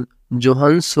end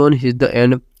Johansson his the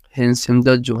end hence him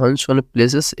the Johansson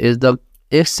places as the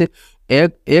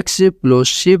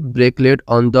explosive bracelet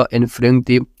on the end Frank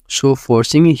the so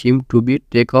forcing him to be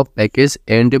take off package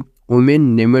and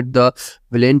woman named the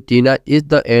Valentina is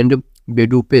the end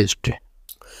Budapest.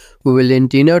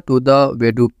 Valentina to the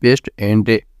Budapest and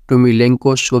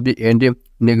Tomilenko show the end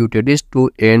negotiated to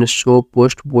end show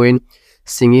postpone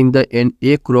singing the end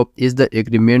a crop is the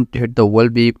agreement that the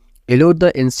world be allowed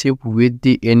the end ship with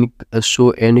the end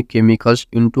show and chemicals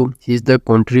into his the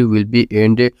country will be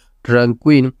end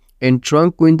tranquil and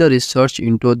tranquil the research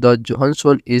into the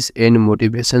Johansson is end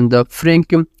motivation the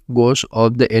Frank goes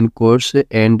of the end course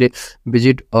and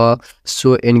visit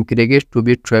so encouraged to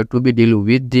be try to be deal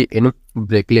with the end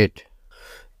bracelet.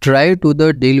 Try to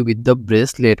the deal with the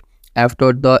bracelet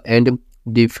after the end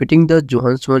defeating the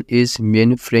Johansson is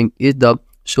main Frank is the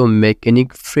so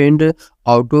mechanic friend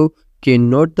auto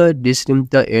cannot the disarm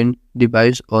the end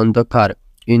device on the car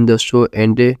in the show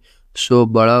and so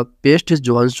bada pest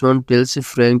Johansson tells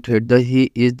Frank that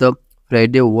he is the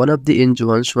Friday one of the end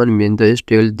Johansson mean the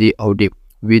still the Audi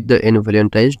with the end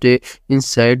Valentine's Day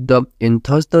inside the and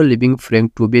thus the living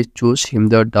Frank to be choose him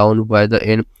the down by the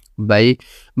end by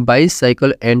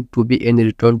bicycle and to be in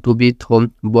return to be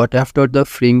home but after the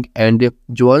Frank and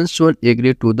Johansson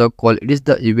agree to the call it is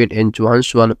the event and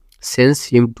Johansson sends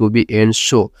him to be in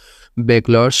show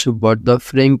backlash but the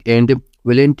Frank and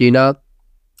Valentina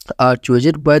are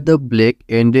chosen by the Black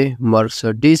and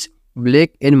Mercedes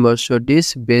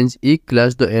Benz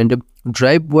E-Class the end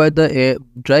drive by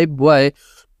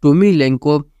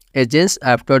Tomilenko agents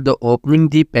after the opening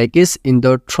the package in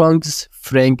the trunks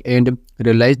Frank and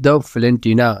realize the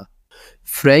Valentina.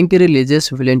 Frank realizes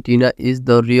Valentina is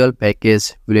the real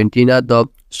package. Valentina the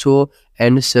so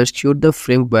and searched the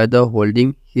Frank by the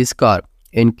holding his car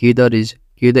and key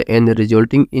the end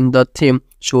resulting in the theme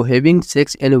so having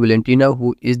sex and Valentina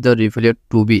who is the revealed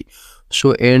to be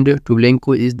so and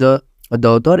Tulenko is the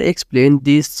author explained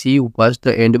this she was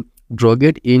the end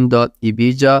drugged in the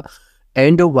Ibiza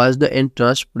and was the end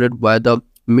transported by the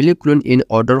Millicrone in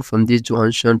order from the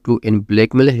Johansson to in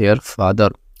blackmail her father.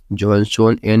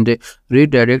 Johansson and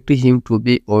redirect him to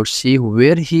be or see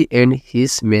where he and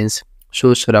his men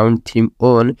so surround him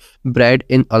on bride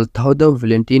and although the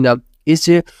Valentina is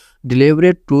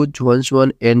delivered to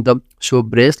Johansson and the so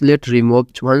bracelet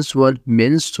removed Johansson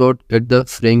men shot at the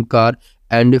Frank car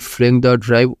and Frank the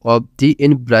drive of the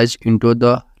in bridge into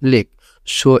the lake.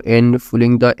 So and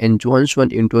fooling the and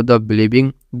Johansson into the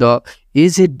believing the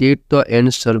easy dead the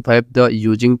and survive the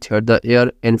using the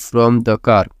air and from the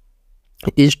car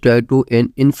is try to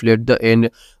and inflate the end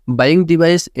buying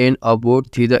device and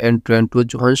about the and trying to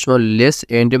Johansson less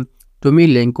and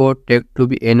Tomilenko take to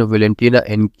be and Valentina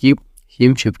and keep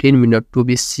him 15 minutes to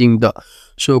be seeing the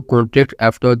so contract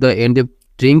after the end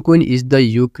Trinquin is the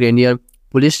Ukrainian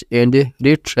police and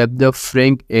retrap the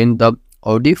Frank and the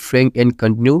Audi Frank and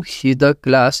continue he the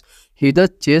class he the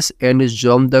chase and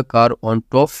jump the car on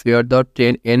top where the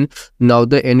train and now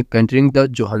the end entering the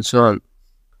Johansson.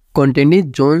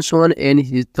 Containing Johnson and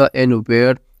his the end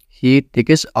where he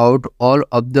takes out all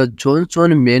of the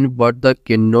Johnson men but the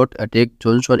cannot attack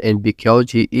Johnson and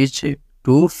because he is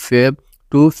too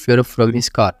fair from his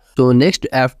car. So next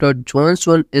after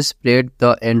Johnson sprayed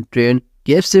the end train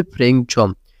gives a Frank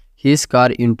jump his car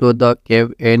into the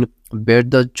cave and where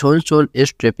the Johnson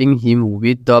is trapping him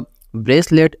with the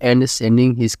bracelet and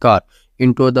sending his car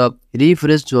into the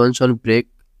refresh Johnson break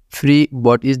free,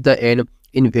 but is the an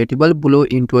inevitable blow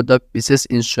into the pieces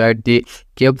inside the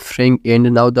cab Frank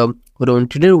and now the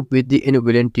rounded with the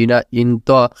Valentina in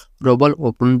the rubble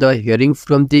open the hearing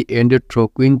from the end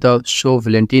troquing the show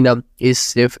Valentina is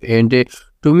safe and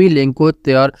Tumilenko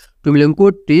there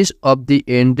Tumilenko tease up the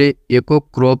end echo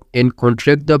crop and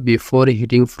contract the before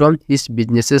hitting from his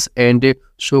businesses and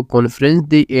so conference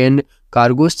the end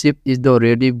cargo ship is the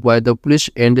ready by the police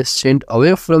and sent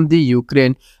away from the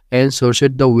Ukraine and so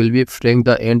said the will be frank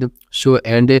the end so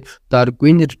and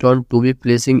Tarquin returned to be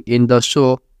placing in the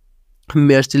show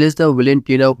Merciless the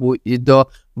Valentina who is the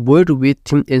boy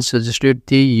with him and suggested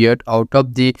the yet out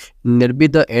of the nearby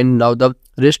the end now the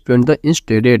restaurant the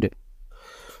instead.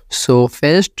 So,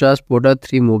 Fans Transporter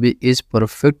 3 movie is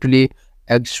perfectly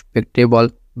expectable,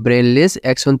 brainless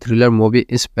action thriller movie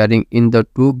inspiring in the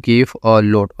to give a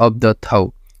lot of the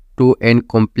thought to and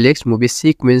complex movie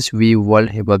sequence we all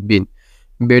have been.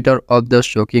 Better of the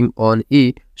shocking on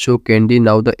so candy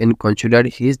now the end considered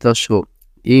his the show.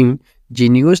 In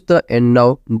genius the end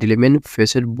now dilemma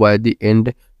faced by the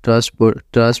end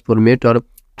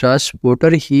transporter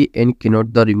he and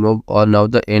cannot the remove or now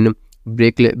the end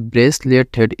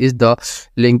bracelet head is the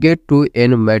linked to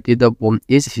and mighty the bomb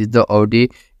is his the Audi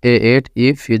A8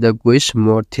 if he the goes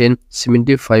more than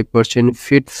 75%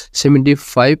 fit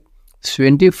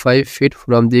 75 feet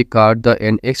from the car the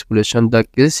end explosion the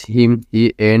kills him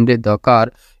he and the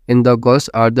car and the girls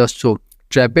are the so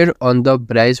trapped on the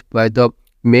bridge by the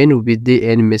men with the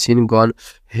end machine gun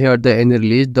here the end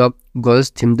release the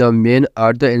girls team the men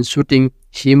are the end shooting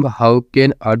him how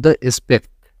can are the expect.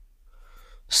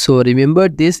 So remember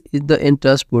this is the end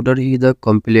transporter he is the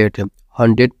complete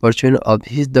 100% of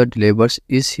his the delivers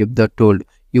is if the told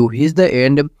you his the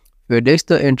end FedEx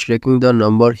the end tracking the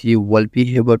number he will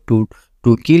be able to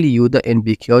kill you the end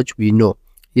because we know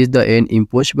is the end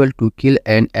impossible to kill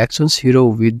an action hero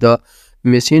with the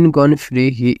machine gun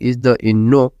free he is the in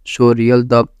no so real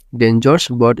the dangerous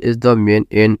but is the main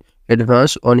in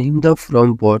advance on him the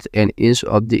from both an inch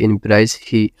of the in price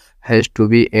he has to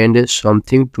be and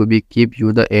something to be keep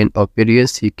you the end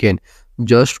appearance he can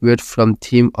just wait from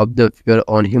theme of the fear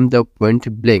on him the point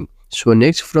blank. So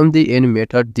next from the end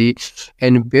method the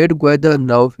and bad weather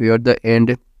now where the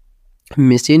end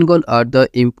machine gun are the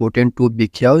important to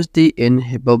because the end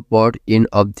have a bought in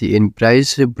of the end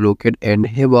price blockade and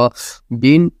have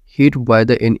been hit by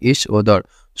the end each other.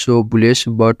 So bullets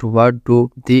but what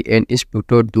do the end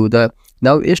inspector do the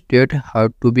now state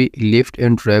have to be lift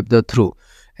and drive the through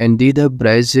and did the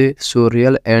bridge so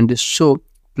real and so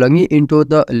plunging into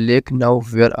the lake now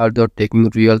where are the taking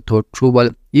real thought trouble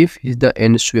if his the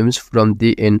end swims from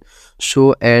the end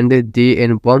so and the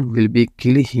end bomb will be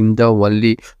kill him the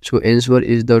only so answer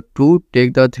is the to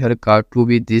take the their car to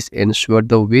be this ensure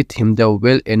the with him the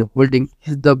well and holding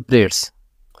his the braids.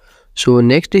 So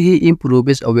next he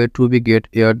improves a way to be get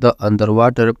air the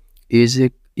underwater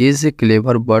is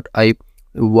clever but I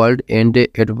would and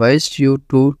advise you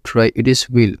to try it is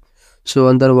will. So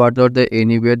underwater the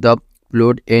anywhere the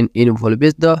plot and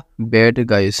involves the bad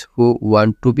guys who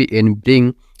want to be in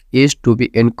bring is to be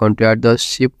in contact the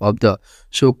ship of the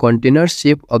so container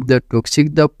ship of the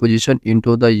toxic the position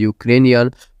into the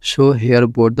Ukrainian so here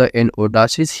both the and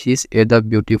audacious his the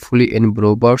beautifully and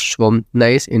brober some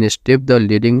nice and step the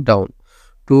leading down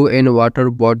to and water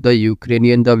bought the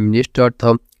Ukrainian the minister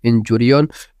the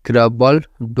injurion Krabal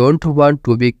don't want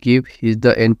to be give his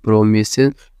the and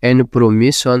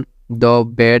permission the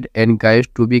bad and guys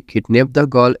to be kidnap the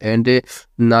girl and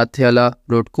Natalya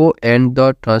Rudakova and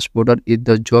the transporter is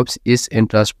the jobs is and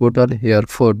transporter here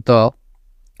for the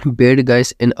bad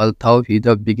guys and although he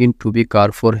the begin to be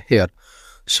car for here.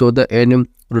 So the enemy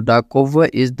Rudakova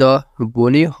is the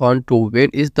bony horn to where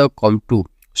is the come to.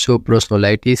 So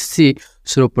personality C.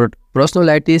 So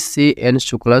personality C and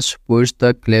Shuklas puts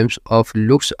the claims of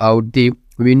looks out the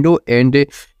window and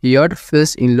yard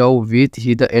falls in love with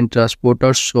he the and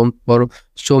transporter some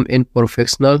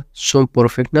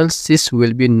imperfectional sis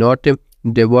will be not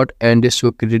devout and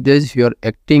so credits your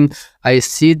acting I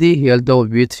see the here the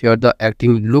with here the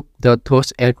acting look the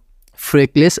thoughts and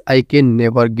freckles I can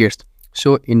never get.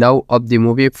 So enough of the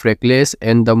movie freckles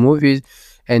and the movies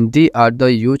and they are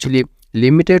the usually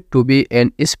limited to be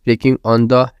and is speaking on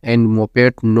the and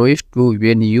moped noise to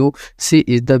when you see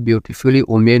is the beautifully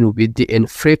woman with the and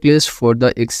freckles for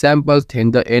the example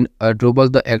then the and adorable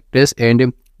the actress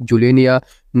and Juliana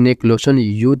Nicholson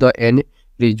you the and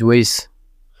rejoice.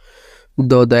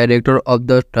 The director of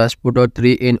the Transporter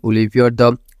 3 in Olivier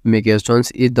the Megaton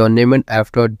is the named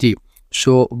after the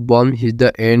so bomb is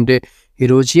the end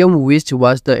Herodium, which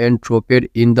was the entropy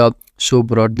in the show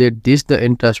broadly. This the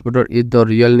end transporter is the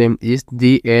real name is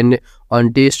the end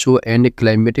anti-show and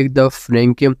climatic the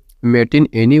Frank Martin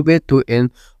anyway to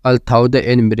end although the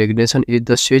end resignation is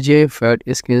the CGI fat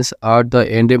skins are the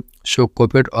end show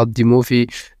copied of the movie.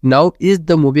 Now is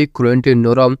the movie currently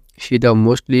Nora she the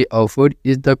mostly offered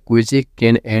is the quizzy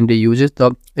can and uses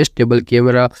the stable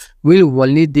camera will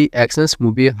only the actions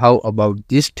movie. How about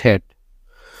this threat?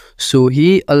 So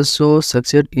he also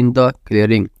succeeded in the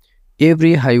clearing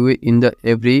every highway in the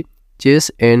every chase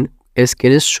and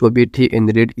escape Soviet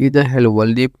and red is the hell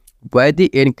only by the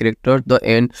end character the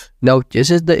end now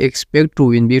chases the expect to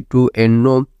win be true and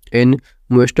no and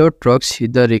monster trucks is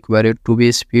the required to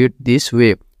be speed this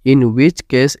way in which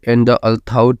case and the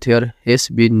although there has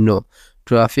been no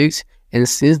traffic and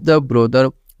since the brother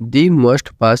they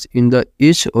must pass in the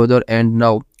each other and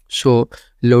now so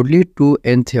loudly to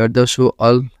and theater so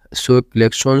all so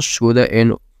collections show the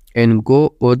and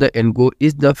go or the and go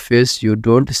is the face you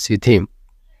don't see him.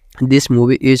 This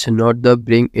movie is not the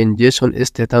bring in Jason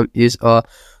Statham is a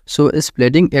so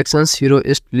splitting actions hero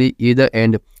is really either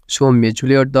and so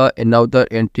majorly the another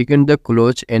and taken the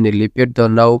clothes and repeat the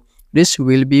now this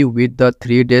will be with the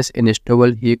 3 days in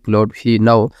stable he cloud he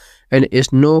now and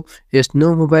is no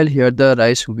mobile here the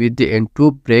rise with the end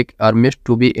to break armies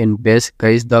to be in best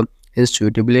guys the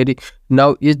insuitability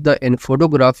now is the in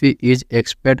photography is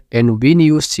expert and when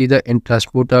you see the in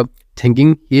transporter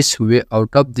thinking his way out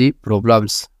of the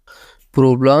problems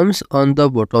on the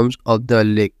bottoms of the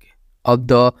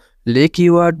lake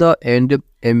you are the end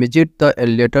immediate the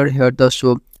and later here the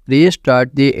so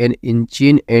restart the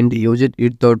engine and use it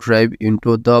to drive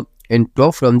into the and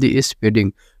top from the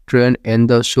speeding train and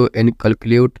the so and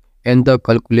calculate and the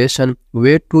calculation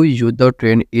way to use the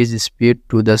train is speed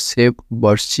to the shape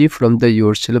but see from the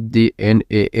yourself the and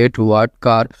a 8-watt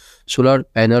car solar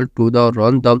panel to the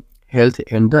run the health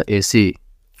and the AC.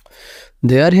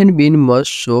 There had been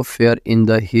much so fair in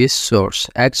the his source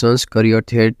actions career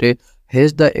theatre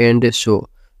has the end show.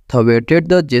 Thwarted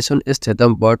the Jason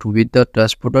Statham but with the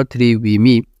Transporter 3 we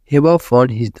me have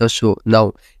found his the show.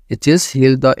 Now it is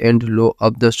heal the end low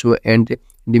of the show and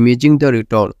damaging the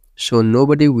return. So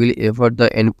nobody will ever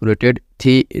the end protected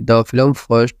the film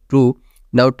first to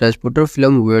now Transporter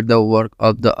film were the work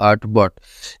of the art but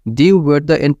they were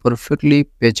the end perfectly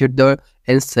patched the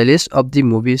and solace of the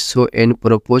movie so and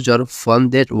proposer from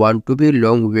that want to be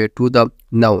long way to the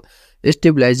now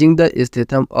stabilizing the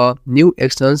Statham a new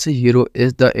actions hero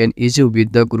is the end issue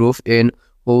with the groove and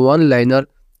one liner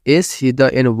as he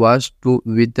the end was to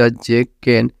with the Jack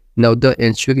can now the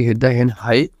ensure hit the hand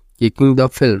high kicking the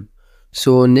film.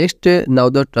 So next now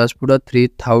the Transporter 3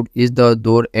 thought is the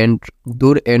door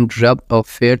and drop of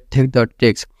fair take the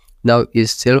text now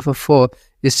is self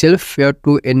fair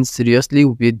to end seriously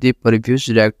with the previous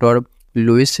director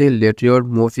Louis Leterrier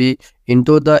movie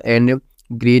into the end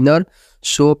greener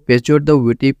so picture the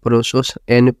witty process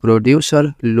and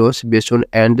producer Louis Besson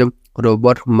and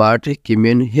Robert Mart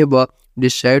Kamen have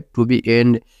decided to be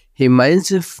end. He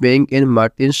minds Frank and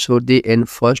Martin so the end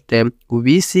first time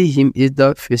we see him is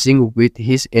the facing with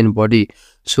his own body.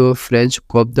 So French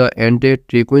cop the and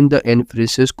Triquin the and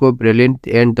Francisco Brilliant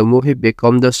and the movie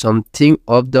become the something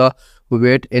of the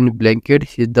weight and blanket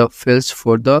his the feels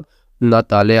for the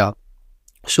Natalya.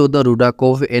 So the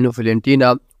Rudakova and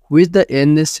Valentina who is the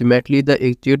end symmetrically the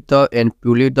exit the and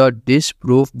purely the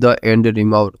disprove the end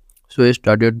removed. So he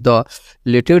started the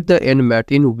later the end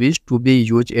Martin wished to be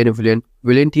used and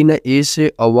Valentina is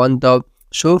a one the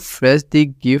so fresh the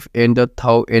gift and the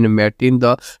thou and Martin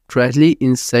the tragedy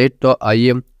inside the I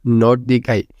am not the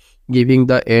guy giving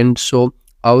the end so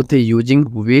out the using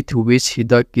with which he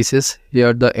the kisses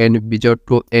here the end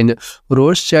Bijoto and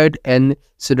Rothschild and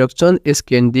seduction is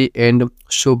candy and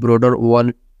so broader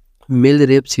one male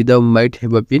rape see the might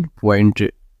have been point.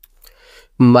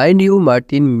 Mind you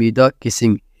Martin me the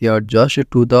kissing here just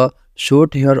to the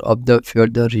short hair of the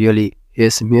feather really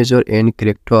his major and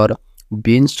character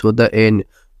being so the end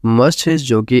must his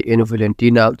jockey and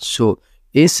Valentina so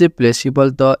is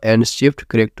placable the and shift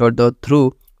character the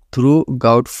through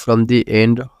gout from the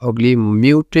end ugly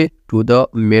mute to the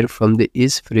mare from the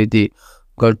is free the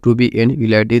got to be in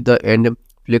reality the end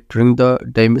flicking the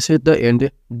damage the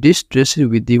end distress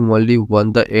with the only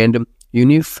one the end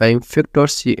unifying factor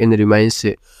C and remains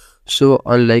so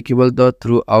unlikable the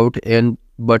throughout and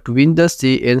between the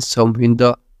C and some in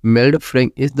the meld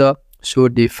Frank is the so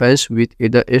defense with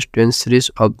the strange series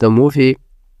of the movie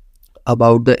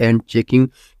about the end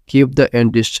checking keep the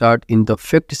end discharge in the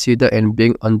fact see the end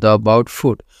being on the about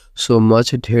foot so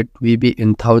much that we be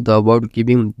in thought about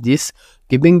giving this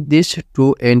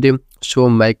to end so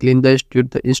Michael in the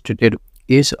street the institute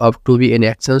is up to be in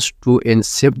actions to and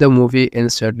save the movie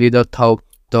and sadly the thought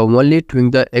the only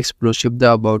thing the explosive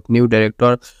the about new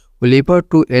director Olivier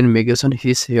to and Megaton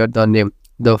his here the name.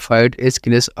 The fight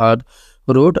skills are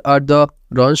wrote at the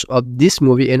runs of this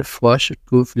movie and first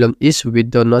two film is with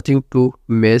the nothing to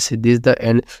mess this the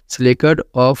end selected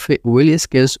of will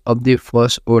skills of the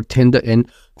first or then the end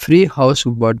free house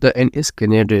but the end is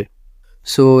Canada.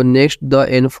 So next the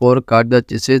N4 card the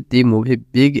chases the movie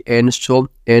big and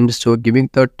so giving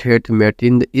the threat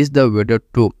Martin is the weather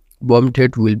too. Bomb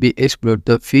threat will be explored.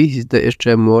 The fee is the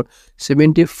extra more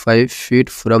 75 feet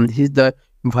from his the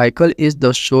vehicle is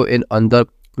the show and under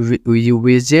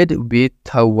visit with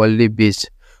a Wally beach.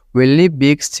 Wally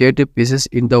big set pieces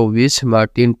in the which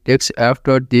Martin takes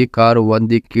after the car won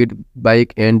the kid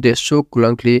bike and so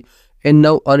clunkily and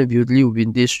now unviewedly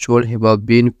with this should have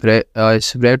been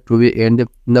spread to be and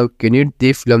now connect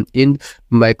the film in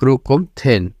microcom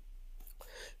thin.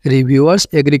 Reviewers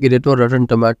aggregator Rotten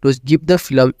Tomatoes give the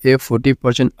film a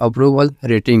 40% approval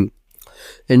rating.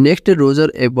 And next Roger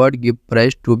Ebert give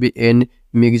prize to be in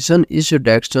Megaton is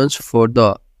directions for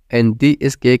the and the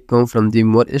escape come from the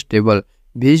more stable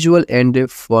visual and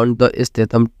found the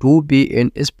Statham to be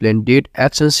an splendid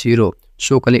action hero.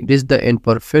 So collect this the end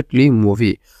perfectly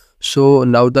movie. So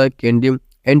now the Candy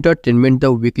Entertainment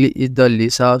the weekly is the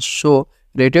Lisa show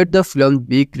rated the film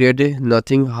B grade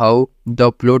nothing how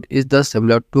the plot is the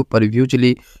similar to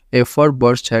previously effort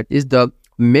but set is the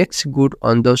makes good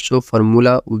on the show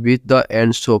formula with the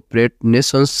end so Pratt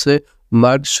Nations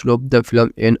Mark Slope the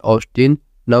film in Austin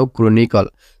now chronicle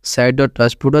side the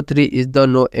Transporter 3 is the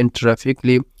no and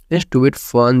traffically stupid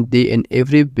fun the and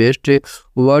every best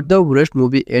what the worst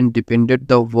movie and depended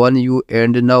the one you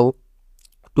and now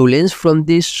to lens from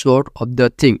the sort of the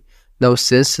thing. Now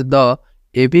since the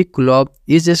AB Club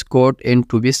is scored in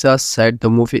Tubisa's side the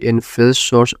movie in first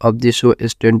source of the show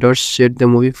standards set the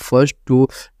movie first to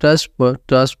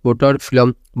transporter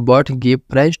film but give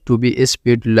price to be a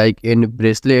speed like in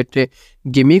bracelet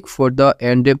gimmick for the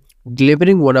end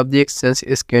delivering one of the exchange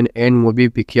scan and movie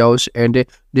because and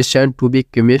designed to be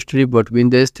chemistry between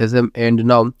the Statham and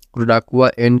now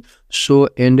Rudakova and so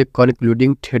and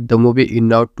concluding that the movie is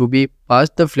now to be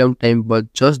past the film time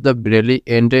but just the barely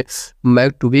and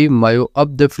make to be mayo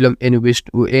of the film in which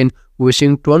in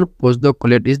Washington Post the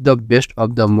collect is the best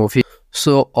of the movie.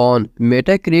 So on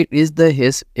Metacritic is the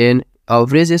has an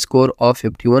average score of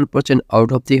 51%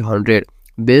 out of the 100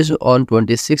 based on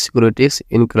 26 critics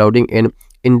in crowding and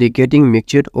indicating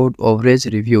mixed or average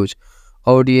reviews.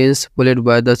 Audience followed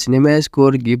by the cinema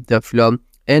score give the film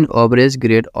an average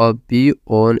grade of B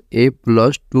on A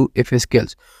plus 2 F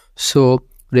scales. So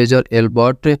Roger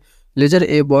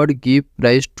Ebert give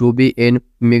price to be in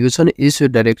Megaton is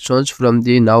directions from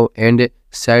the now and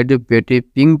side Betty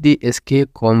Pink the escape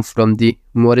come from the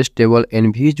more stable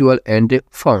and visual and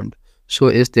found.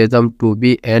 So Statham to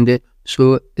be and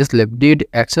so splendid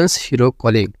actions hero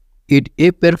calling. It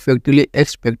a perfectly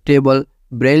expectable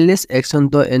brainless action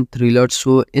the and thriller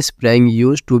so sprang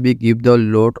used to be give the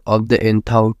load of the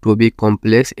entire to be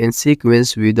complex and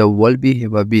sequence with the world be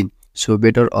have been. So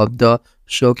better of the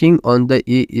shocking on the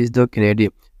E is the Kennedy.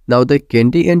 Now the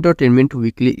Candy Entertainment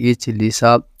Weekly is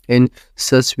Lisa and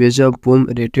Suspecia Boom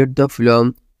rated the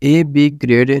film A B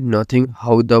grade nothing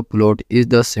how the plot is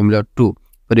the similar to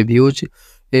reviews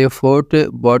a fourth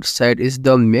but side is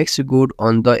the makes good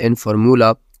on the end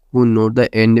formula who know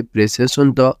the end presses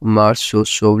on the march so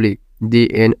slowly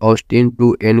the end Austin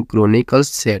 2 and Chronicles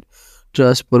said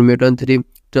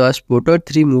Transporter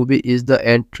 3 movie is the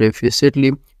end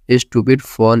tragically stupid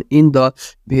fun in the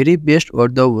very best or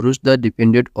the worst that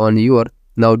depended on your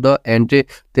now the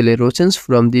anti-telerosions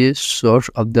from the source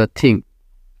of the thing.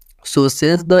 So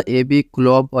since the AB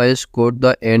Club has scored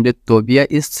the end Tobia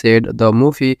is said the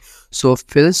movie so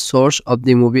fell source of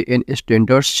the movie in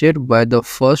standards set by the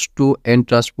first two and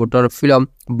Transporter film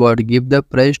but give the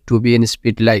price to be in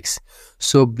speed likes.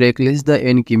 So breakless the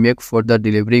end gimmick for the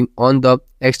delivering on the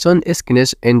action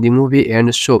scenes in the movie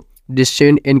and show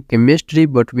distinct in chemistry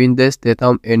between the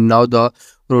Statham and now the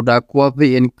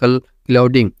Rudakova in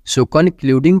concluding. So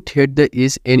concluding theater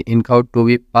is an encounter to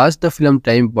be past the film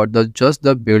time but the just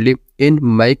the barely in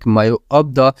Mike Mayo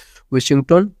of the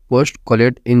Washington Post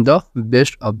collect in the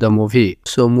best of the movie.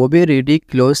 So movie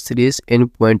ridiculous series in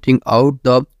pointing out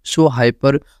the so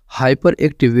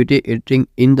hyperactivity entering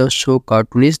in the show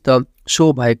cartoonist the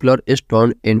show vehicular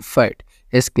stone in fight.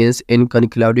 Skins in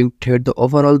concluding third the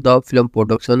overall the film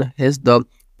production has the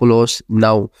plus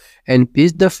now and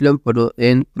piece the film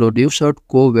producer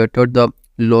co-vetted the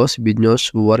lost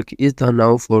business work is the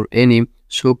now for any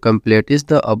so complete is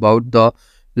the about the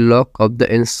lock of the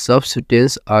and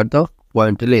substance are the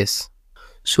pointless.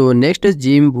 So next is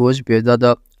Jim Bose Beza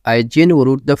the IGN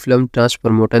wrote the film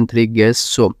Transformation 3 guests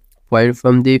so point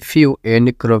from the few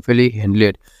and carefully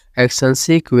handled action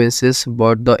sequences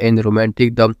but the end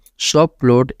romantic the soft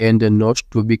plot and the notes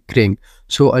to be cranked.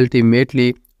 So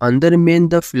ultimately undermine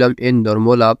the film in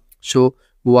normal so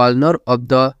Warner of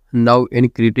the now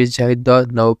and criticize the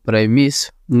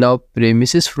now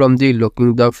premises from the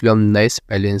looking the film nice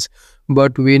balance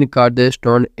but when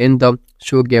Cardestone in the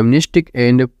showgamistic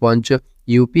and punch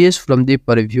UPS from the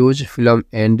previous film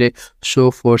and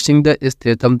so forcing the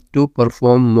Statham to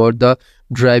perform more the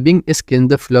driving skin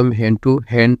the film hand to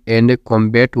hand and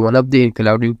combat one of the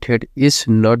including threat is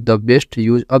not the best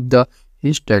use of the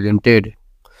his talented.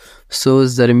 So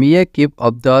Zarmia kept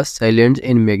up the silence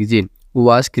in magazine,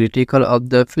 was critical of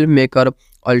the filmmaker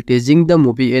altering the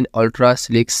movie in ultra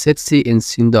slick sexy in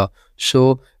Sinda.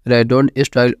 So Radon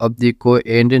style of the co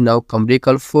and now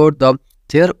comical for the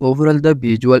their overall the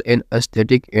visual and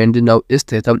aesthetic and now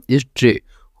Statham is dry.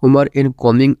 Humor in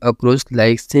coming across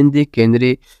like Cindy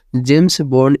Kenry, James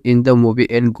Bond in the movie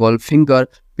and Goldfinger,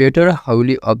 Peter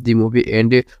Hawley of the movie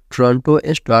and Toronto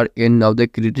star and now they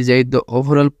criticize the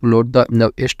overall plot, the now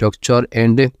structure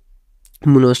and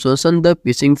monotonous the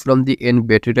pacing from the end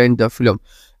better in the film.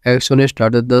 Action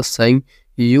started the saying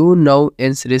you now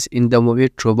series in the movie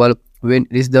trouble when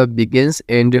it is the begins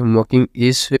and mocking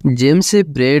is James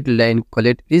Braid line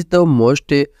Colette is the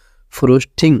most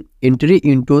frustrating entry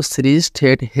into series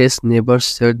that has never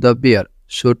set the bear.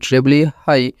 So trebly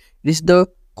high is the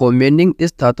commending is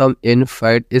Statham in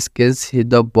fight skills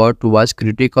the bot was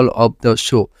critical of the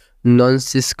show.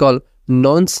 Non-cynical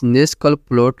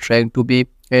plot trying to be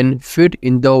and fit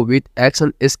in the with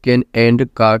action skin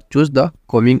and car choose the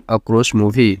coming across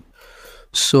movie.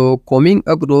 So coming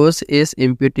across is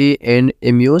empathy and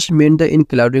amusement the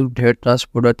including Dead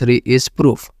Transporter 3 is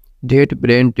proof that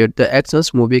brand that the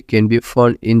actions movie can be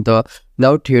found in the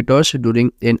now theaters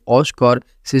during an Oscar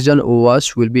season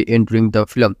awards will be entering the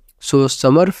film. So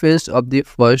summer fans of the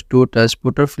first two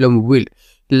Transporter film will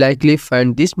likely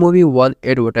find this movie one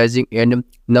advertising and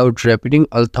now drafting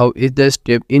although is the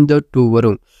step in the two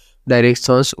Varun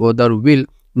directions other will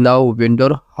now wonder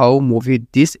how movie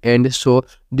this end so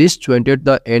disjointed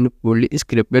the end poorly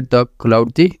scripted the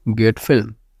cloud the gate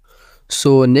film.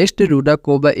 So next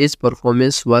Rudakova is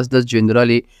performance was the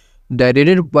generally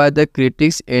derided by the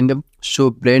critics and so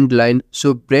brand line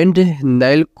so brand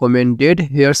Nile commended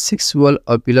her sexual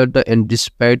appeal and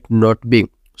despite not being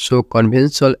so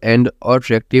conventional and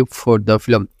attractive for the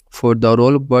film for the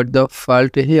role but the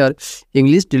fault here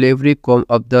English delivery come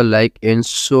up the like and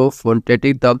so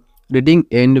phonetic the reading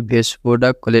and base for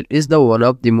the color is the one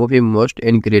of the movie most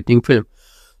encouraging film.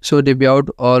 So debut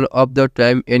all of the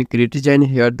time and criticize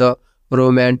here the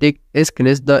romantic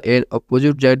scenes the and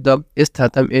opposite jet the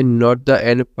Statham and not the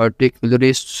end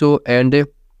particularly so and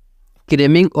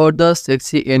claiming or the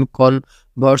sexy and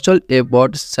controversial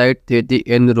about side that the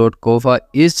end Rodkova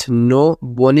is no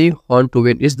bony horn to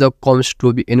win is the comes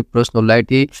to be in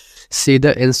personality. See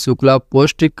the and Sukla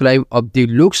post crime of the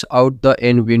looks out the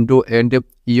end window and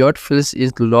yacht feels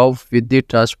in love with the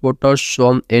transporter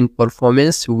song and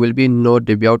performance will be no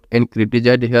debut and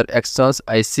criticize her actions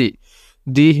I see.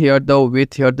 The here the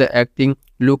with here the acting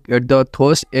look at the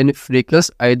thoughts and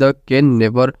freckles either can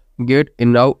never get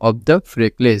enough of the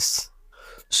freckles.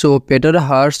 So Peter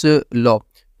Hart's law.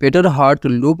 Peter Hart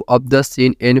loop of the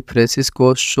scene in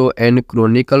Francisco show and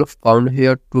chronicle found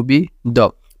here to be the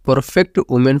perfect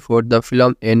woman for the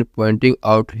film and pointing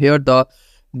out here the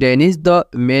Dennis the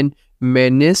main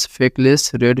menace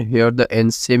feckless red hair the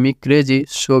and semi crazy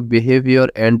show behavior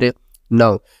and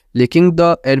now licking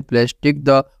the and plastic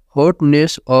the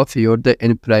hotness of your the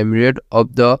and primary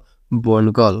of the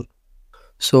Bond girl.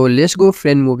 So let's go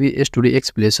friend movie story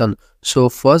explanation. So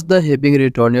first the having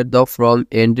returned the from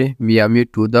and Miami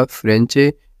to the French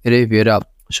Riviera.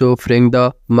 So Frank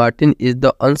the Martin is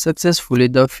the unsuccessfully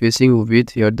the facing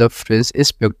with here the French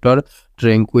Inspector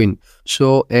Tranquin.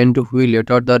 So and we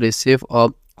later the receive a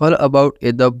call about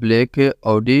the black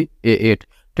Audi A8.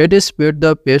 That is spared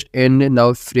the pest and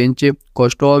now French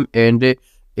costume and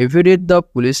evaded the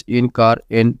police in car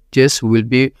and chase will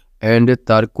be and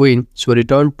Tarquin so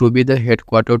returned to be the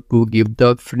headquarters to give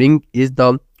the Frink is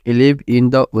the live in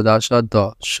the Udasha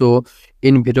the so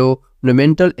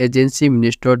environmental agency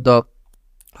minister the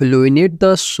illuminate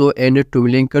the show and to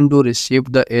Lincoln to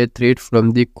receive the air threat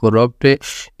from the corrupt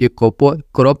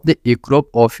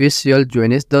official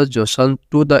joins the Johnson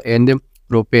to the end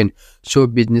propane. So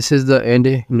businesses the end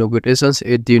inaugurations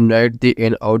at the night the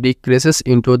end Audi crashes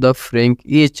into the Frank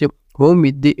each home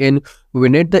with the end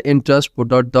when at the entrance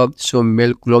put out the so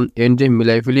mail clone and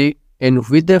lively and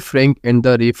with the Frank and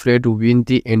the referee to win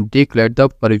the and declare the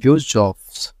previous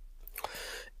jobs.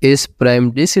 Is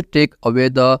prime dish take away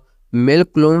the male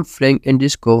clone Frank and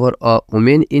discover a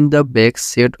woman in the back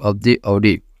seat of the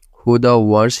Audi, who the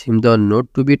wants him the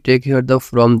not to be taken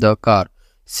from the car.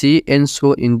 She and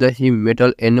so in the him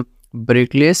metal and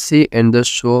brickless she and the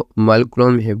show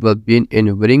Malcolm have been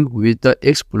endeavoring with the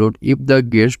explode if the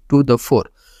gets to the fore.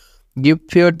 Give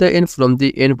fear the end from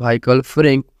the end vehicle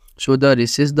Frank so the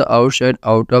resist the outside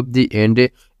out of the end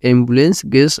ambulance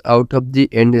gets out of the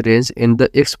end range and the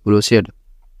explosion.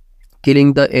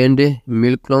 Killing the end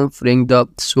Malcolm Frank the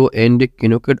so end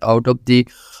knocked out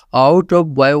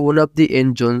of by one of the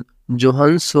end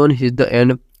Johansson his the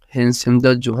end hence him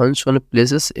the Johansson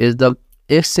places as the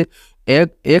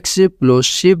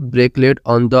explosive bracelet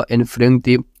on the end Frank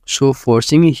the so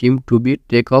forcing him to be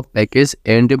take off package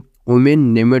and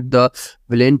woman named the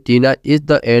Valentina is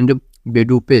the end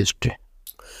Budapest.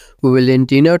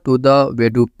 Valentina to the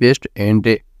Budapest and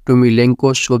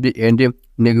Tomilenko show the end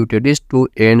negotiated to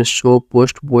end show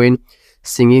postpone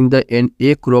singing the end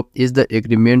a crop is the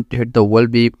agreement that the will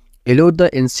be allowed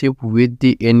the end ship with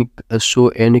the end show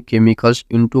and chemicals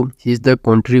into his the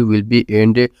country will be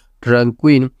end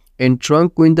tranquil and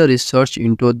tranquil the research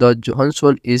into the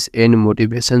Johansson is and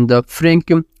motivation the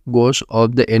Frank goes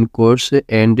of the end course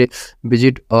and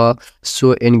visit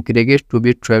so encouraged to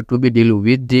be try to be deal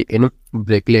with the end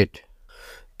bracelet.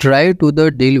 Try to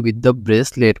the deal with the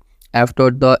bracelet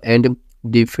after the end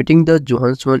defeating the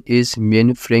Johansson is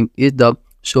main Frank is the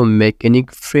so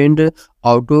mechanic friend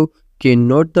auto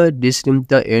cannot the disarm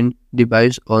the end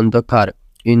device on the car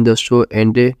in the show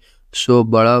and so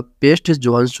bada pest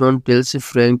Johansson tells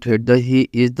Frank that he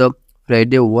is the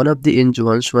Friday one of the end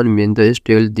Johansson mean the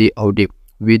tell the Audi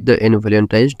with the end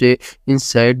Valentine's Day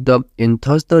inside the and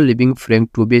thus the living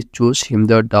Frank to be choose him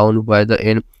the down by the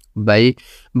end by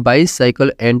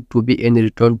bicycle and to be in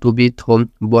return to be home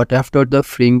but after the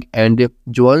Frank and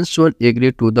Johansson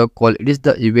agree to the call it is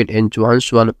the event and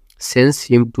Johansson sends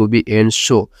him to be in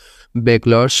show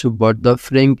backlash but the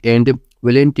Frank and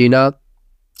Valentina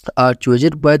are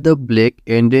chosen by the Black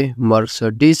and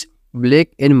Mercedes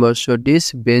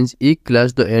Benz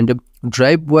E-Class the end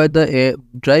drive by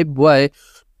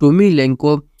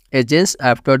Tomilenko agents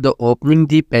after the opening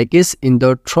the package in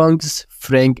the trunks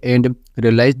Frank and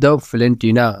realize the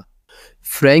Valentina.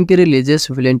 Frank realizes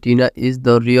Valentina is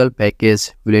the real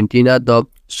package. Valentina the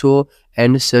show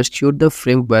and secured the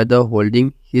Frank by the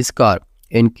holding his car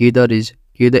and key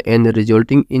the end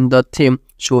resulting in the theme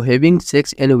so having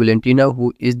sex and Valentina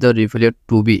who is the revealed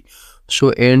to be.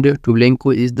 So and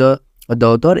Tulenko is the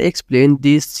author explained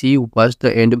this she was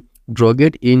the end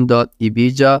drugged in the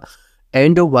Ibiza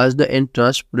and was the end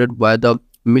transported by the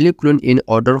Milliclone in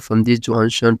order from the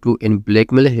Johansson to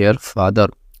blackmail her father.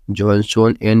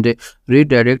 Johansson and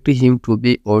redirect him to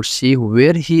be or see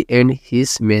where he and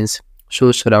his men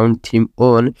so surround him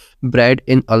on bride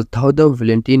and although the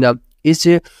Valentina is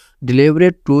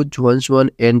delivered to Johansson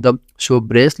and the so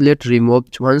bracelet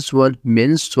removed Johansson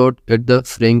men shot at the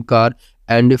Frank car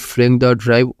and Frank the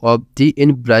drive of the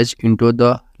in bridge into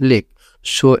the lake.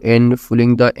 So and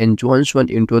fooling the and Johansson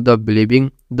into the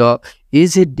believing the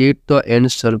easy did the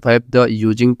and survive the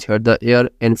using the air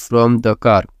and from the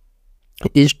car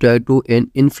is try to and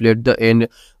inflate the and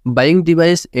buying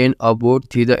device and about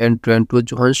the and trying to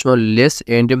Johansson less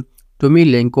and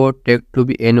Tomilenko take to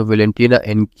be and Valentina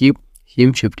and keep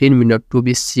him 15 minutes to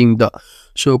be seeing the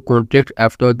so contract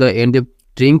after the end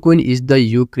Trinquin is the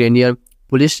Ukrainian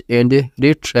police and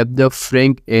retrap the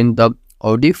Frank and the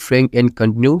Audi Frank and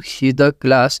continue he the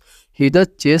class he the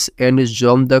chase and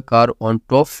jump the car on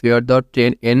top where the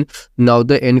train and now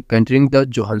the end entering the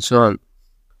Johansson.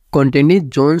 Continuing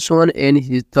Johansson and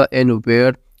his the end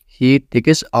where he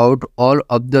takes out all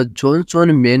of the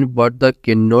Johansson men but the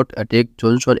cannot attack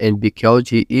Johansson and because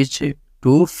he is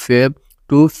too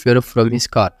fair from his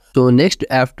car. So next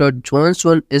after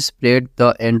Johansson is sprayed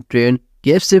the end train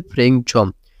gives a Frank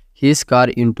jump his car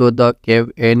into the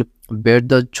cave and where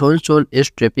the Johansson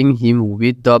is trapping him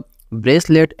with the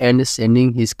bracelet and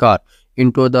sending his car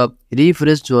into the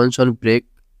refresh. Johansson break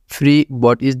free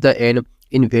but is the end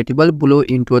inevitable blow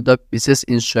into the pieces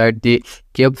inside the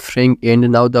cave Frank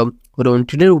and now the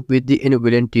rounded with the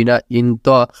Valentina in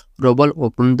the rubble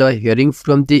open the hearing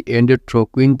from the end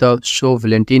troquin the show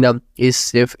Valentina is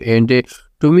safe and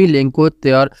Tomilenko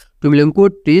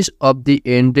tease of the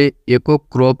end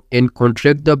EuropaCorp and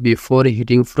contract the before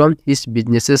hitting from his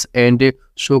businesses and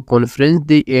so conference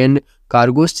the end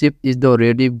cargo ship is the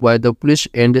ready by the police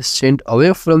and sent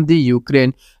away from the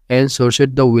Ukraine and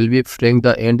sourced the will be Frank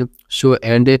the end so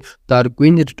and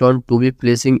Tarquin returned to be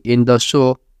placing in the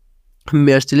show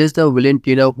Merciless the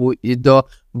Valentina, who is the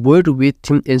board with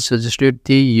him and suggested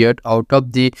the yet out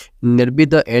of the nearby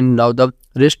the end now the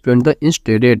restaurant the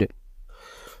instead.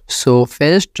 So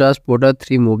Fast Transporter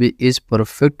 3 movie is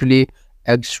perfectly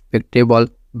expectable,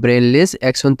 brainless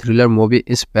action thriller movie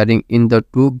inspiring in the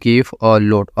to give a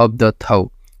lot of the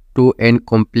thought to and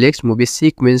complex movie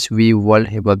sequence we all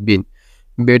have been.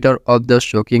 Better of the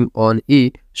shocking on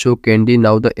E, so Candy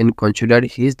now the end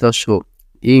considered his the show.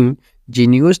 In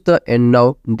genius the end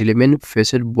now dilemma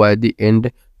faced by the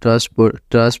end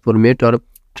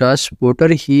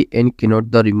transporter he and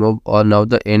cannot the remove or now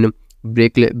the end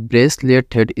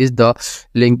bracelet head is the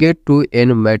linked to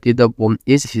and mighty the bomb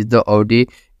is his the Audi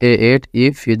A8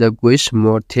 if he the goes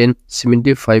more than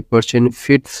 75%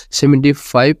 fit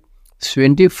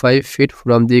 75 feet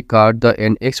from the car the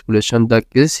end explosion the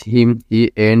kills him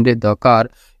he and the car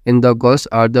and the girls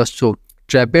are the so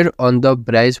trapped on the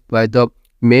bridge by the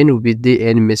men with the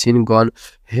end machine gun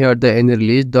here the end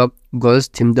release the girls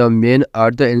team the men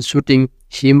are the end shooting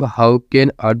him how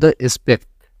can are the expect.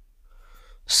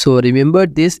 So remember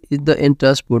this is the end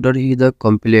transporter he the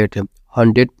complete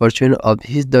 100% of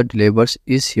his the delivers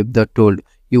is if the told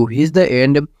you his the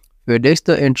end FedEx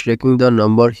the end tracking the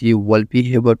number he will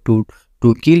be able to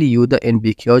kill you the end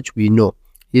because we know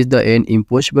is the end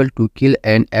impossible to kill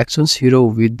an action hero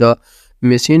with the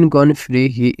machine gun free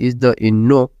he is the in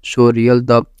no so real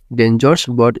the dangerous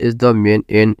but is the main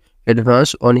end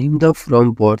advance on him the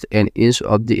from both an inch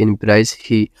of the in price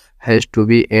he has to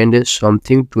be and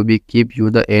something to be keep you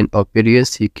the end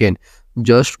appearance he can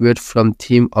just wait from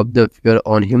theme of the fear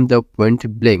on him the point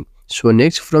blank. So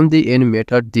next from the end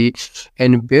method the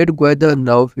and bad weather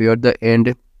now where the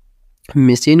end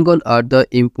machine gun are the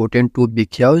important to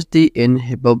because the end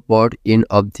have a bought in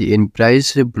of the end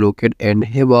price blockade and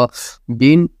have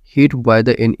been hit by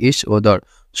the end each other.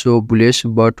 So bullets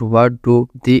but what do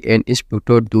the end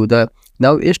inspector do the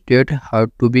now state how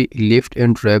to be lift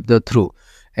and drive the through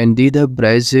and the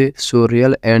price so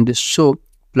real and so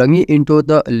plunging into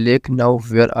the lake now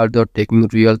where are the taking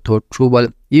real thought trouble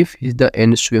if his the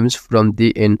end swims from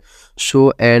the end so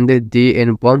and the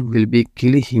end bomb will be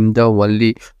kill him the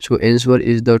only so answer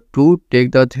is the to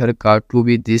take the third card to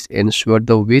be this ensure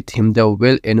the with him the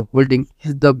well and holding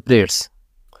his the braids.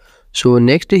 So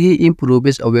next he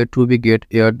improves a way to be get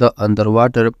air the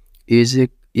underwater is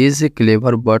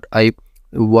clever but I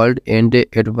would and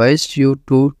advise you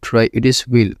to try it is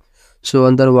will. So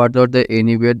underwater the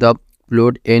anyway the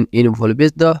plot and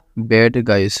involves the bad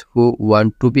guys who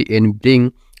want to be and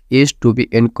bring is to be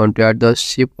and contract the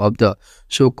ship of the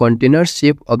so container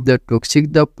ship of the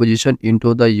toxic the position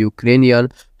into the Ukrainian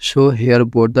so here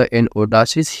both the and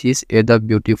audacious his the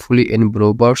beautifully and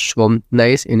brober so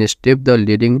nice and step the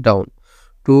leading down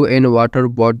to and water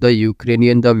bought the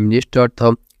Ukrainian the minister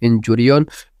the injurion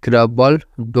Krabal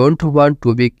don't want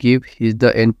to be keep his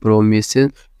the and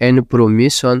permission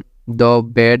the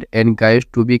bad and guys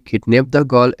to be kidnap the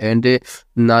girl and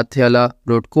Natalya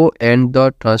Rudakova and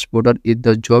the transporter is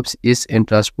the jobs is and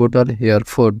transporter here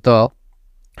for the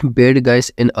bad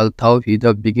guys and although he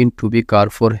the begin to be car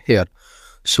for here.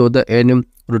 So the end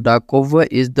Rudakova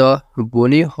is the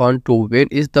bony horn to where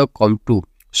is the come to.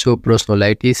 So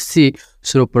personality C.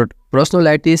 So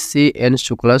personality C and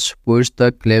Shuklas puts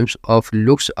the claims of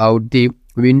looks out the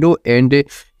window and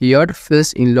yet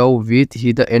falls in love with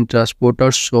he the end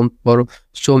transporter some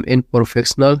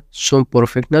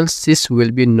imperfectional sis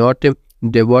will be not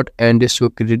devout and so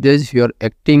credits your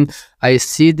acting I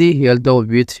see the here the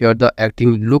with here the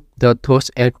acting look the thoughts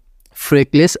and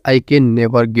freckles I can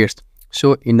never get.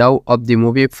 So enough of the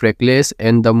movie freckles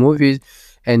and the movies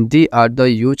and they are the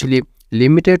usually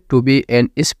limited to be and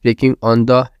speaking on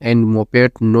the and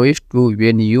moped noise to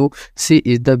when you see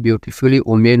is the beautifully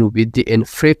woman with the and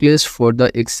freckles for the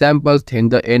example then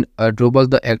the and adorable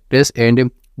the actress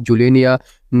and Juliana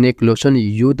Nicholson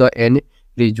you the and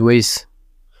rejoice.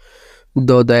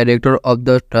 The director of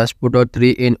the Transporter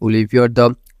 3 in Olivier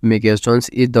the Megaton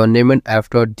is the named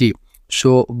after the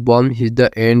so bomb is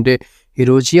the end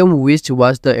Hiroshima which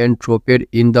was the end troped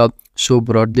in the so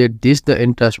broadly this the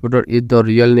end transporter is the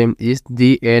real name is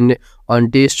the end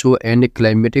anti so and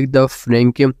climatic the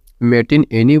Frank Martin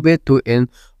anyway to end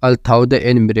although the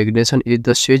end recognition is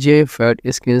the CGI fat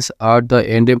skins are the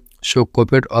end so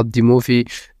copied of the movie.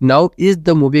 Now is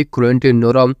the movie currently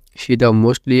Noram she the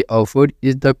mostly offered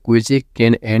is the quasi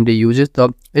can and uses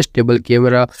the stable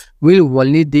camera will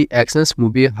only the actions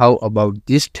movie how about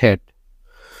this threat.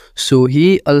 So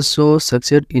he also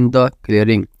succeeded in the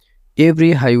clearing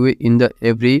every highway in the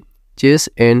every chase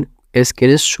and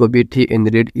escape Sobiti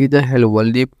and read either hell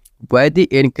only by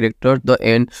the end character the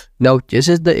end now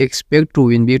chases the expect to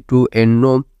win be true and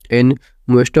no and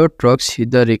monster trucks is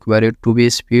the required to be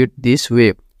speed this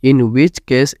way, in which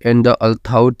case and the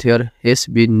although there has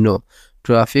been no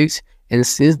traffic, and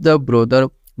since the brother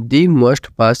they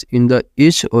must pass in the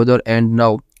each other and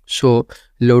now so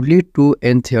loudly to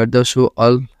and theater so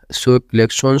all so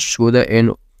collections show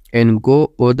the and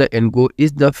go or the and go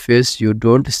is the face you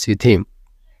don't see him.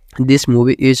 This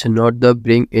movie is not the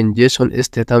bring in Jason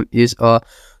Statham is a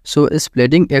so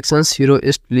splitting action hero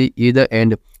is play either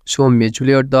and so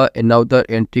majorly the another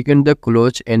and taken the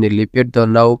clothes and repeat the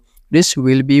now. This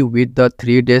will be with the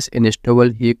 3 days in stable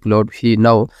he cloud he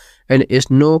now and is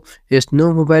no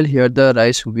mobile here the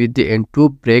rise with the and two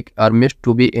break armies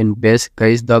to be in best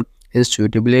guys the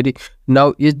insuitability now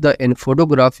is the and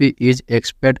photography is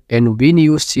expert and when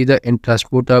you see the and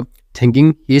transporter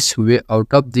thinking his way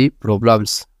out of the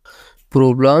problems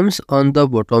on the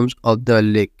bottoms of the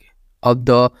lake. Of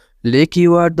the lake,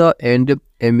 you are the end,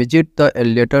 immediate the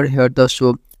and later here the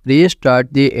so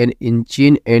restart the an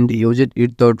engine and use it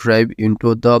to drive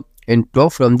into the and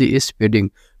top from the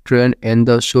speeding train and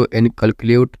the so and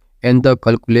calculate and the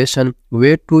calculation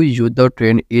way to use the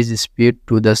train is speed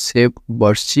to the shape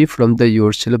but see from the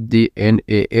yourself the and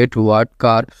a 8-watt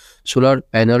car solar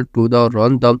panel to the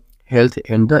run the health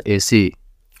and the AC.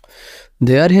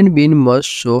 There had been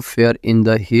much so fair in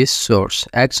the his source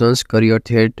actions career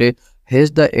theatre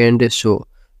has the end so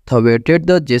thwarted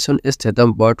the Jason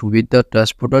Statham but with the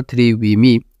Transporter 3 we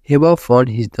me have found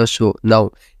his the show now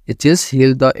it is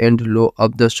heal the end low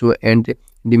of the show and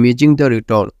damaging the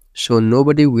return so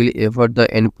nobody will ever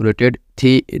the end protect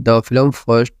the film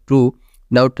first two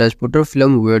now Transporter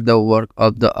film were the work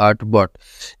of the art but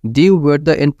they were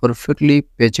the end perfectly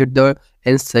patched the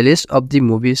and sales of the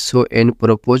movie so and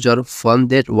proposer from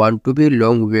that want to be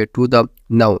long way to the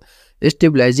now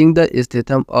stabilizing the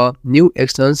Statham a new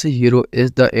action hero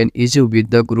is the and issue with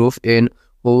the groove and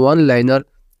one liner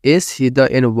as he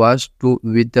the and was to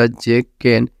with the Jack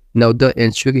can now the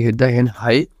and shook hit the and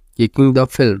high kicking the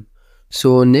film.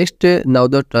 So next now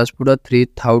the Transporter 3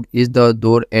 thought is the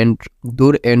door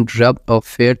and drop of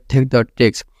fair take the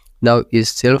text now is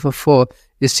self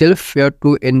fair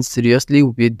to end seriously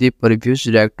with the previous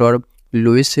director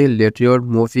Louis later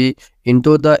movie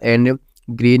into the end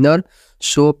greener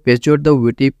so picture the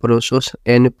witty process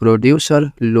and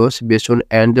producer Los Besson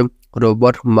and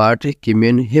Robert Mart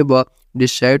Kamen have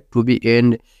decide to be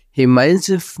and he minds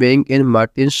Frank and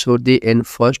Martin so the end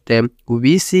first time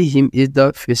we see him is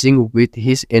the facing with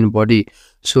his own body.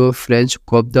 So French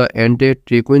cop the and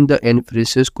Triquin the and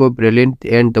Francisco brilliant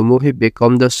and the movie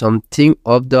become the something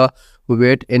of the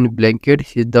weight and blanket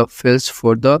hit the face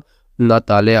for the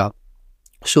Natalya.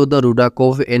 So the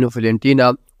Rudakova and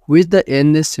Valentina who is the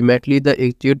end symmetrically the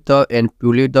exit the and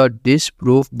purely the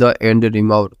disprove the end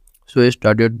removed. So he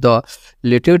started the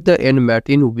later the end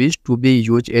Martin wished to be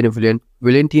used and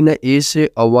Valentina is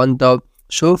a one the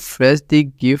so fresh the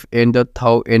gift and the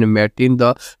thou and Martin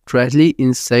the tragedy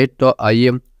inside the I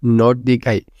am not the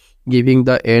guy giving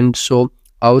the end so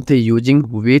out the using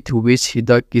with which he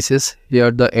the kisses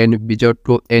here the end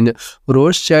Bijoto and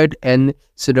Rothschild and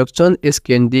seduction is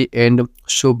candy and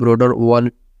so broader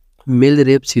one male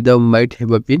rape Sida might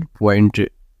have been point.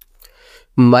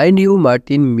 Mind you,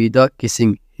 Martin made the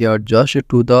kissing here just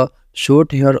to the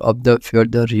short hair of the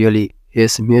feather really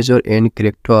his major and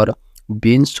character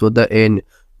being so the end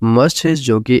must his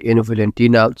jockey in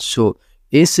Valentina so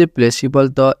is placable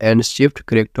the and shift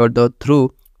character the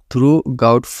through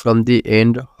gout from the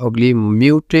end ugly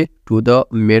mute to the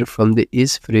mare from the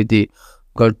is Freddy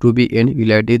got to be in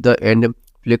reality the end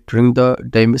flicking the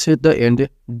damage the end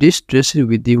distress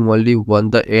with the only one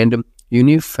the end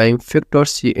unifying factor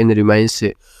C and remains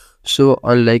so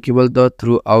unlikable the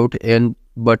throughout and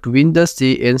between the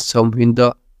C and some in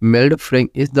the meld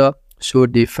Frank is the so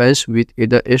defense with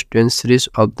the strange series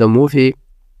of the movie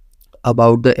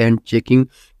about the end checking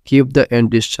keep the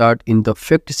end discharge in the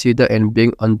fact see the end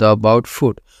being on the about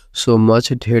foot so much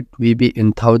that we be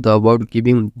in thought about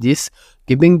giving this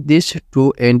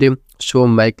to end so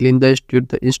Michael the street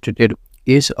the institute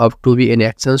is up to be in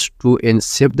actions to and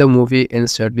save the movie and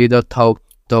certainly the thought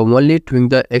the only doing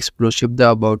the explosive the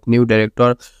about new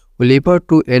director Olivier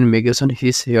to and Megaton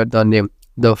his here the name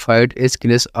the fight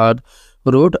skills are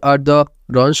wrote at the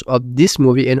runs of this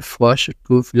movie and first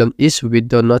two film is with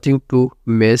the nothing to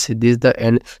mess this the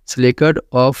end selected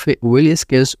of will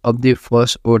skills of the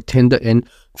first or then the end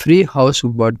free house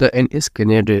but the end is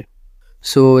Canada.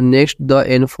 So next the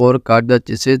end for card the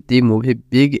chases the movie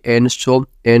big and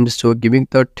so giving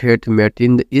the threat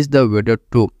Martin is the weather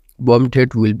too. Bomb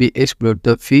threat will be explored.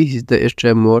 The fee is the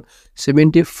extra more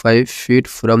 75 feet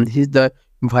from his the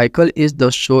vehicle is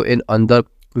the show and under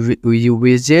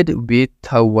visit with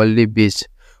a Wally Beach.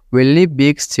 Wally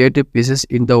big set pieces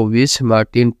in the which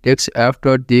Martin takes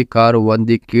after the car won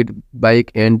the kid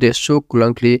bike and so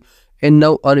clunkily and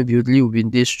now unvisually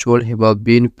with the soul have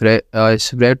been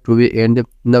spread to be and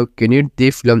now connect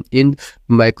the film in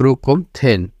microcom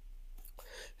thin.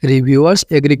 Reviewers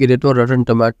aggregator Rotten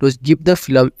Tomatoes give the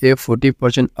film a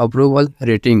 40% approval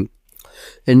rating.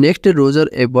 And next, Roger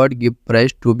Ebert give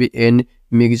prize to be an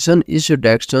Megaton is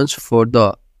directions for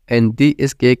the and the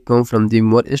escape come from the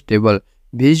more stable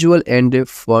visual and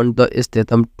found the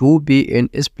Statham to be an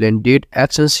splendid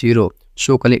action hero.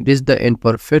 So collect is the end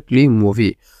perfectly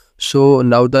movie. So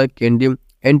now the Candy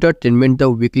Entertainment the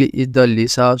weekly is the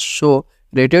Lisa show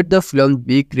rated the film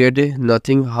B grade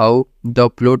nothing how the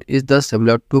plot is the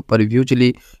similar to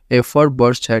previously effort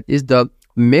but set is the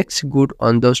makes good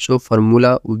on the show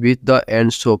formula with the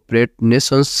end so Pratt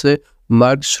Nation's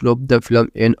Mark Slope the film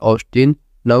in Austin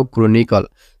now chronicle.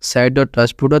 Side the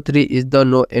Transporter 3 is the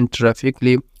no and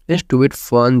traffically stupid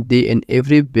fun the and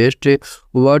every best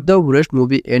what the worst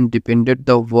movie and depended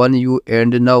the one you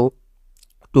and now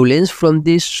to lens from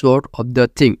the short of the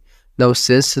thing. Now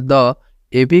since the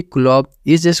AB Club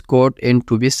is a scored and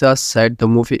to be side the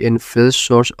movie and first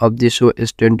source of the show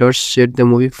standards set the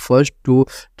movie first to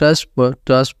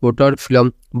transporter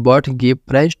film but give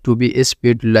price to be a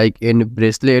speed like in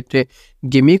bracelet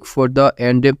gimmick for the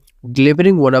end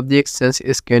delivering one of the excess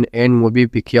scan and movie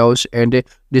because and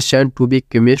designed to be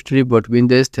chemistry between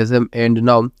the Statham and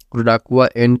now Rudakova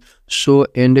and so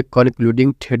and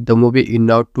concluding that the movie is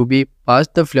now to be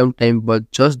past the film time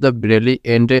but just the barely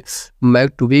and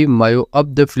make to be mayo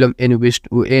of the film in which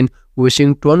in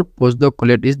Washington Post the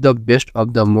collect is the best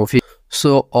of the movie.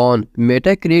 So on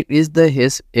Metacritic is the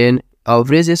has an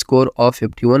average score of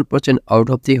 51% out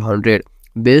of the 100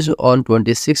 based on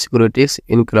 26 critics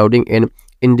including and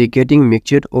indicating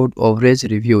mixed out average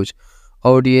reviews.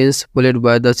 Audience polled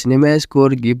by the cinema score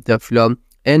give the film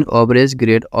an average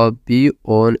grade of B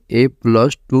on A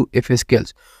plus 2 F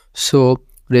scales. So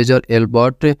Roger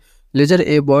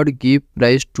Ebert give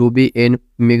price to be in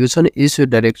Megaton is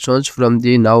directions from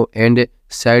the now and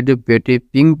side betty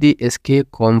ping the escape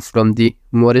come from the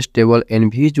more stable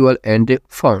and visual and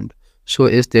found. So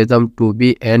is them to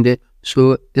be and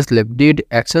so is did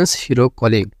actions hero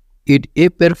calling. It a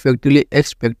perfectly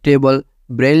expectable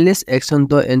brainless action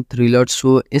the and thriller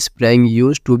so is praying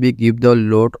used to be give the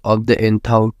load of the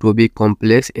entire to be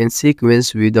complex and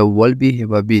sequence with the world be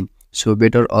have been. So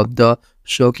better of the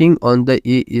shocking on the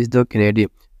E is the Kennedy.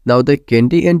 Now the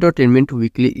Candy Entertainment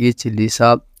Weekly is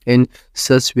Lisa and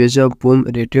Suspecia Boom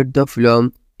rated the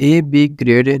film A B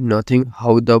grade nothing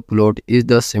how the plot is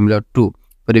the similar to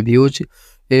reviews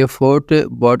a fourth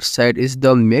but side is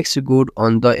the makes good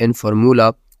on the end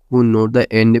formula who know the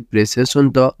end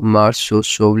precision the march so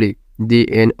slowly the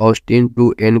end Austin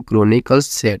 2 and Chronicles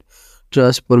said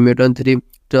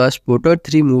Transporter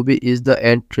 3 movie is the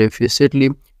end treficently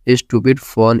stupid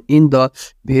fun in the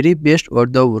very best or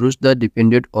the worst that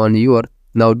depended on your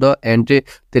now the anti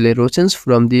telerosions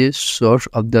from the source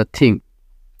of the thing.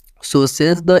 So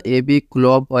since the AB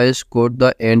Club has scored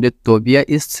the end Tobia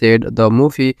is said the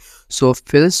movie so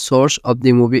feels source of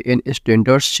the movie in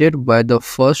standard set by the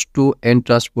first two and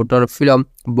transporter film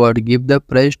but give the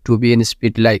price to be in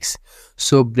speed likes.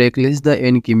 So breakless the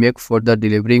end gimmick for the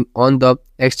delivering on the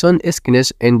action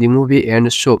scenes in the movie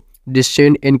and so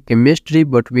distinct in chemistry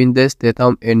between the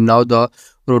Statham and now the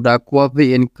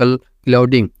Rudakova in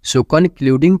clouding. So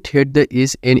concluding theater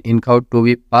is an encounter to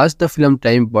be past the film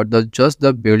time but the just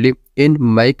the barely in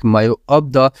Mike Mayo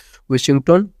of the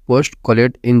Washington Post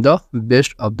called in the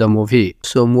best of the movie.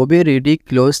 So movie really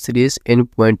close series in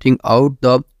pointing out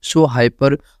the so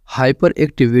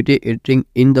hyperactivity entering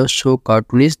in the show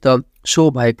cartoonist the show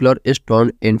vehicular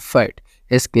stone in fight.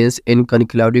 Skins in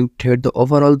concluding third the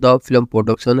overall the film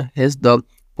production has the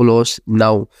plus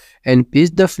now and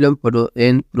piece the film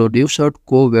and producer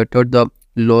co-writer the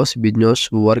lost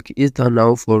business work is the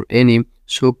now for any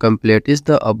so complete is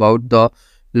the about the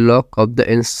lock of the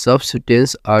and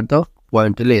substance are the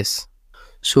pointless.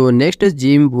 So next is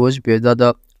Jim was Beda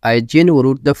the IGN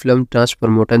wrote the film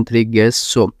Transformation 3 gets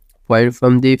so point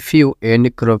from the few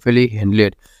and carefully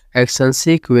handled action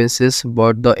sequences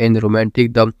but the end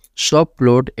romantic the soft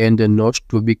plot and the notes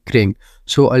to be cranked.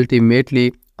 So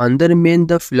ultimately undermine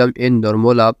the film in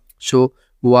normala so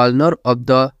Walner of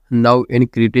the now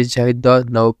and criticize the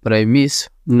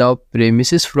now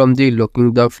premises from the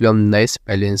looking the film nice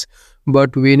balance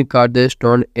but when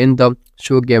Cardestone in the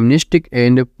so gymnastic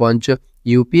and punch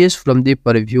UPS from the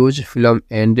previous film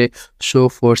and so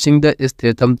forcing the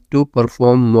Statham to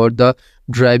perform more the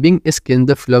driving skins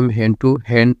the film hand to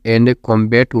hand and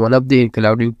combat one of the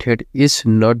including threat is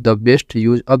not the best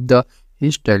use of the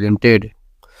his talented.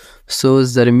 So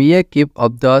Zarmia kept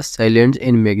up the silence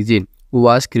in magazine,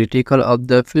 was critical of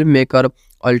the filmmaker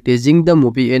altering the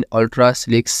movie in ultra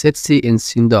slick sexy in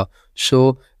Sinda.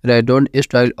 So Radon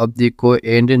style of the co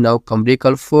and now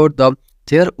commercial for the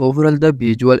their overall the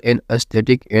visual and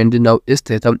aesthetic and now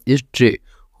Statham is dry.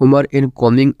 Humor in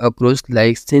coming across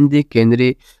like Cindy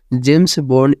Canary, James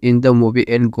Bond in the movie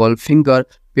and Goldfinger,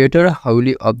 Peter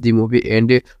Hawley of the movie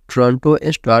and Toronto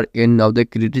star and now they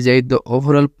criticize the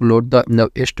overall plot, the now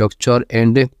structure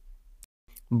and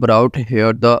brought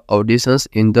here the auditions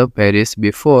in the Paris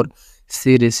before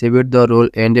she received the role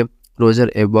and Roger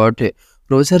Ebert.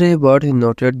 Roger Ebert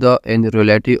noted the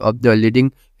reality of the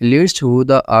leading leads who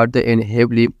the art and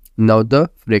heavily now the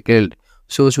freckled.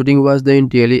 So shooting was the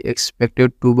entirely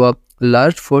expected to be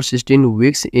last for 16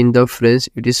 weeks in the France.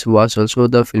 It is was also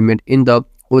the filmed in the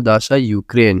Odessa,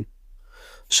 Ukraine.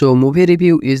 So movie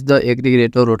review is the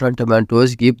aggregator Rotten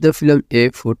Tomatoes give the film a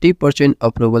 40%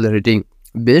 approval rating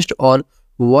based on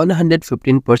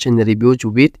 115% reviews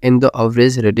with and the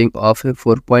average rating of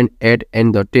 4.8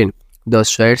 and the 10. The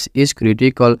site is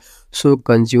critical, so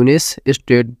consumers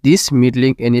state this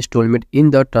middling installment in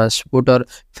the Transporter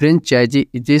franchise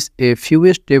it is a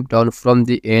few steps down from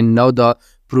the end. Now the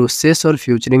processor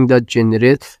featuring the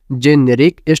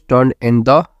generic stunt and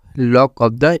the lock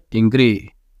of the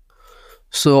Ingrid.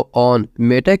 So on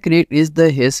Metacritic is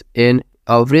the has an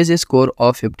average score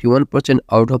of 51%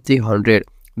 out of the 100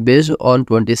 based on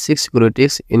 26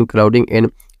 critics including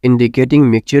and indicating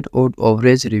mixed out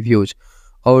average reviews.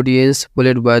 Audience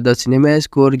polled by the cinema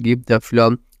score give the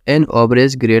film an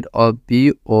average grade of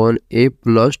B on A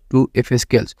plus 2 F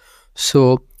scales.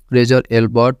 So Ledger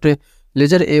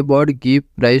Ebert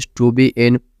give price to be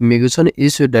in Megaton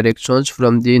is directions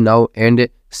from the now and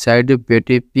side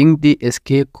Betty ping the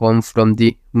escape come from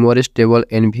the more stable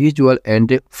and visual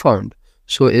and found.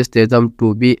 So is them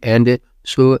to be and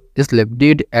so is left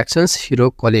did actions hero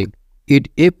calling. It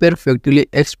a perfectly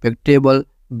expectable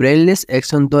brainless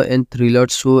action the and thriller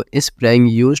so is praying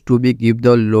used to be give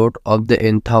the load of the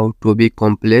entire to be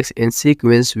complex and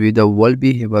sequence with the world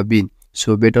be have been.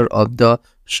 So better of the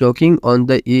shocking on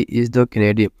the E is the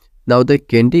Kennedy. Now the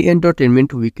Candy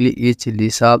Entertainment Weekly is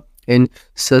Lisa and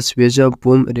Susveja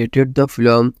Boom rated the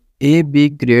film A B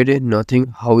grade nothing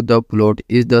how the plot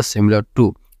is the similar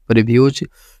to reviews.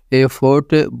 A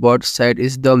fourth but side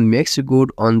is the makes good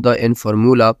on the end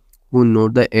formula who know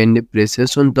the end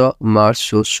presses on the Mars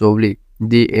so slowly.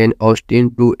 The end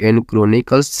Austin 2 and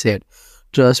Chronicles said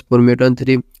Transporter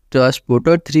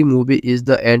 3 movie is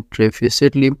the end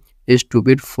treficently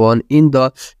stupid fun in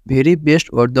the very best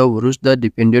or the worst that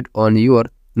depended on your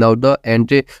now the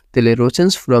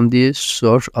anti-telerosions from the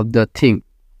source of the thing.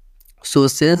 So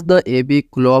since the AB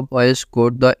Club I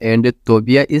scored the end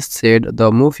Tobia is said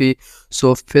the movie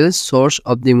so fell source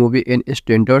of the movie in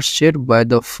standard set by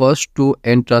the first two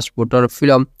and Transporter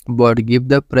film but give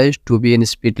the price to be in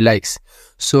speed likes.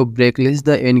 So breakless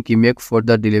the end gimmick for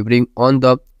the delivering on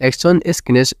the action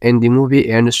scenes in the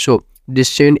movie and so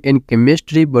distinct in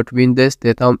chemistry between the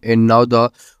Statham and now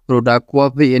the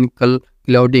Rudakova in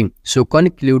clouding. So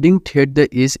concluding theater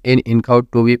is an encounter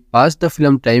to be past the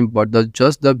film time but the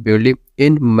just the barely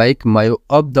in Mike Mayo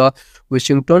of the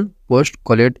Washington Post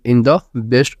called it in the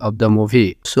best of the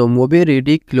movie. So movie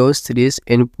really close series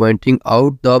in pointing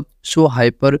out the so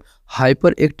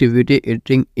hyperactivity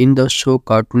entering in the show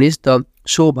cartoonist the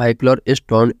so vehicular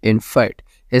stunt and fight.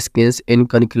 Skins in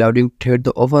concluding third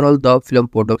the overall the film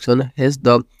production has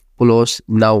the plus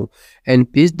now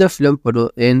and piece the film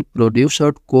and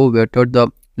producer co-vetted the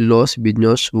lost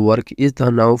business work is the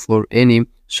now for any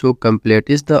so complete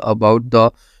is the about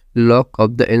the lock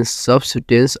of the and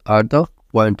substance are the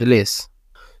pointless.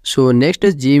 So next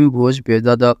is Jim was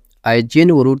Beda the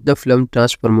IGN wrote the film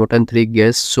Transformation 3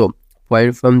 gets so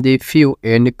point from the few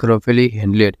and carefully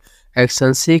handled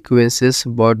action sequences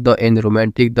but the end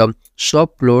romantic the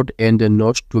soft plot and the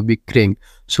notes to be crank.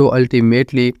 So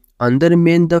ultimately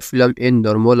undermine the film in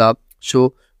normal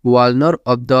so Walner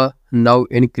of the now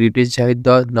and criticize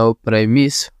the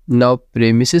now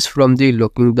premises from the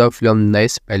looking the film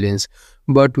nice balance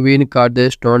but when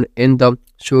Cardestone in the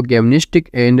so gymnastic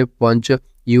and punch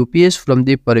UPS from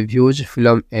the previous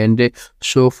film and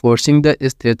so forcing the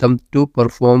Statham to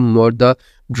perform more the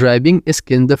driving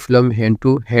skin the film hand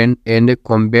to hand and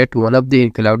combat one of the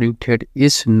including threat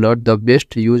is not the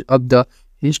best use of the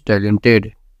his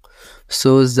talented.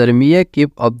 So Zarmia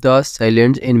kept up the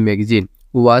silence in magazine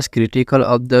was critical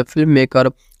of the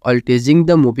filmmaker altering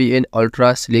the movie in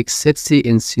ultra slick sexy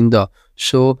in Sinda.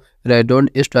 So radon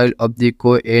style of the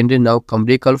co and now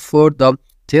comical for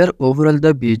their overall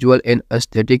the visual and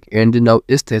aesthetic and now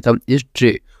Statham is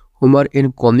dry humor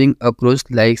in coming across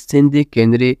like Cindy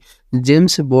Kenry,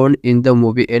 James Bond in the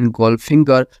movie and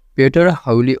Goldfinger, Peter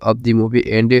Hawley of the movie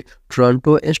and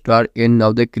Toronto star and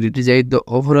now they criticize the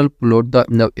overall plot, the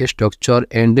now structure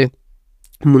and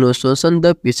Monoson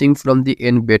the pacing from the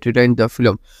end better in the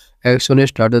film. Action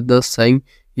started the saying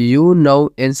you now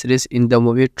series in the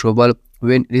movie Trouble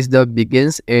when it is the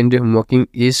begins and mocking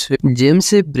is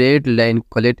James Braid line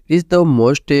Colette is the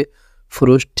most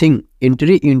frosting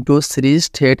entry into series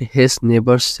that has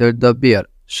never set the bear.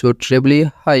 So trebly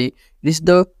high is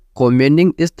the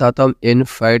commending is Statham in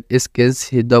fight skills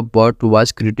he the but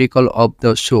was critical of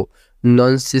the show.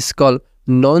 Nonsensical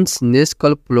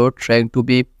plot trying to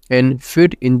be and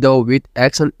fit in the with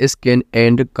action scan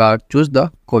and car choose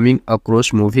the coming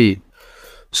across movie.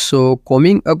 So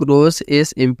coming across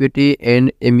is empathy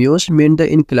and amusement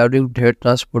the including Dead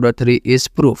Transporter 3 is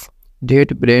proof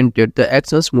that brand that the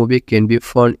actions movie can be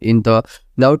found in the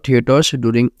now theaters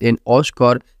during an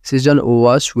Oscar season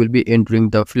awards will be entering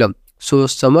the film. So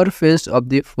summer fans of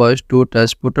the first two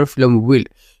Transporter film will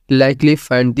likely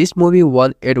find this movie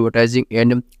one advertising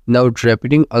and now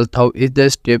repeating although is the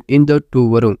step in the two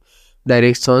Varun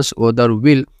directions other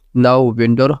will now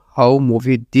wonder how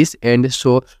movie this end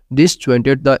so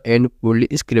disjointed the end poorly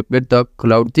scripted the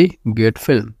cloudy gate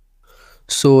film.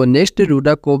 So next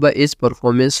Rudakova's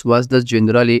performance was the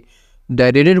generally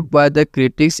derided by the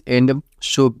critics and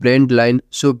so brand line.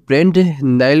 So brand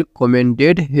Nile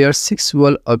commended her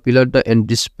sexual appeal and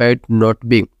despite not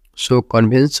being so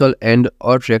conventional and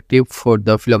attractive for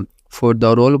the film for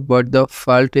the role but the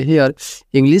fault here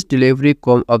English delivery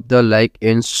come up the like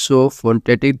and so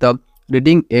phonetic the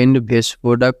reading and base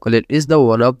for the color is the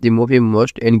one of the movie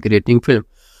most encouraging film.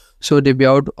 So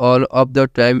debuted all of the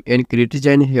time and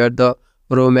criticized here the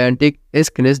romantic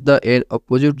scenes the and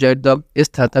opposite jet the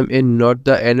Statham and not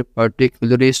the end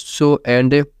particularly so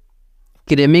and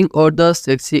claiming or the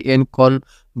sexy and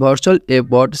controversial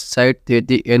about side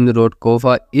theory and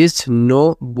Rodkova is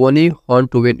no bony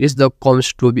hunt when is the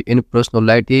comes to be in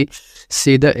personality.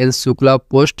 See the and Sukla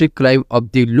post crime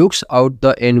of the looks out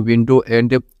the end window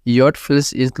and yacht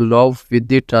feels in love with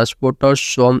the transporter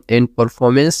song and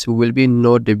performance will be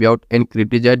no debut and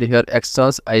criticize her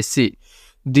actions I see.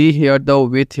 The here the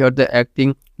with here the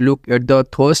acting look at the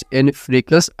thoughts and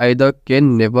freckles either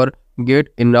can never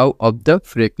get enough of the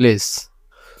freckles.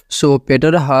 So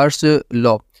Peter Hart's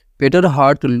law. Peter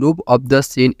Hart loop of the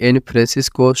scene in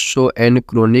Francisco show and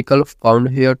chronicle found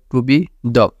here to be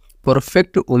the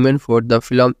perfect woman for the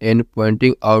film and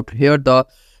pointing out here the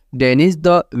Dennis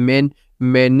the main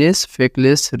menace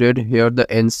feckless red hair the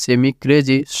and semi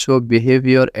crazy show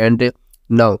behavior and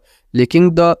now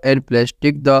licking the and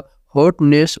plastic the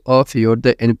hotness of your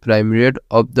the and primary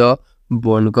of the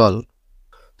Bond girl.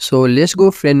 So let's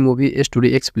go friend movie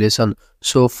story explanation.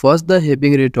 So first the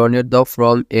having returned the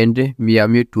from and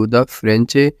Miami to the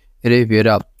French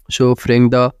Riviera. So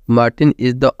Frank the Martin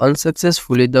is the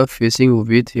unsuccessfully the facing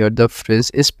with here the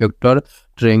French Inspector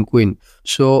Tranquin.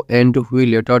 So and we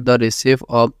later the receive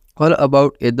a call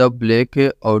about the black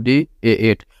Audi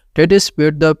A8. That is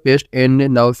spared the pest and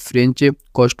now French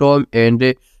custom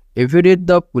and evaded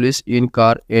the police in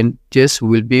car and chase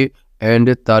will be and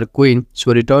Tarquin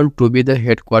so returned to be the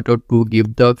headquarters to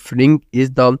give the Frank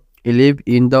is the live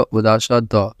in the Udasha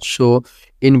the so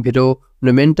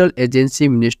environmental agency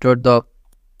minister the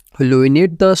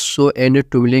Luinate the show and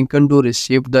to Lincoln to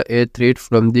receive the air threat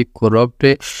from the corrupt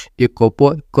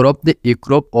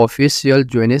Ecrop official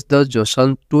joins the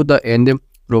Johnson to the end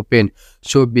propane.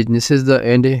 So businesses the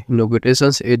end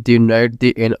inaugurations at the night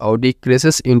the end Audi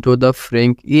crashes into the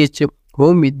Frank each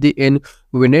home with the end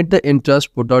when at the entrance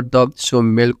put out the so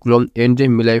male clone and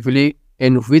lively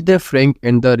and with the Frank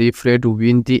and the refrain to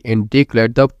win the and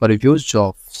declared the previous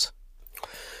jobs.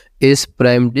 Is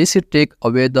prime this take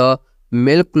away the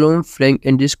male clone Frank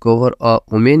and discover a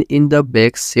woman in the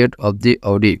back seat of the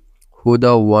Audi who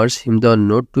the wants him the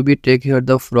not to be taken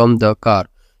the from the car.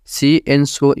 She and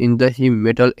so in the him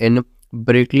metal and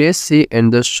breakless she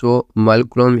and the show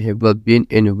Malcolm have been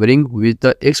endeavoring with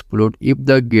the explode if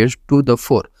the gets to the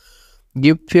fore.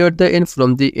 Give fear the end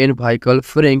from the end vehicle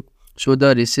Frank so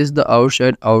the receives the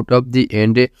outside out of the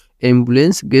end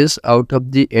ambulance gets out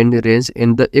of the end range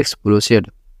and the explosion.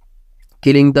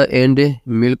 Killing the end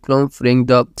Malcolm Frank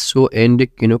the so end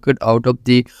knocked out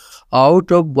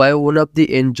of by one of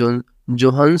the end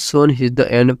Johansson his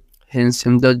the end hence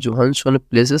him the Johansson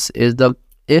places as the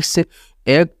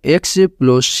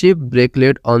explosive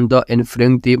bracelet on the and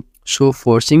Frank the so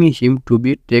forcing him to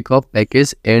be take off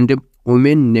package and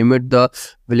woman named the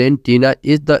Valentina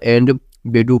is the end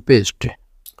Budapest.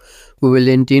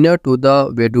 Valentina to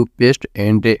the Budapest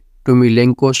and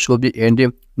Tomilenko show the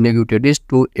end negotiated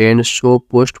to end show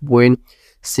postponed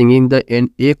singing the end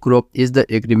a crop is the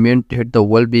agreement that the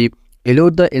will be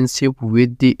allowed the end ship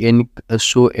with the end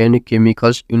show and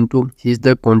chemicals into his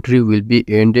the country will be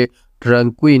end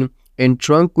tranquil and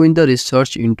tranquil the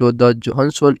research into the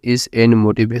Johansson is and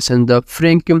motivation the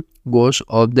Frank goes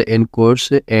of the end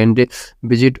course and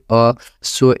visit a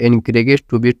so encouraged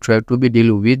to be try to be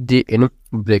deal with the end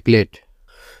bracelet.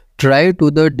 Try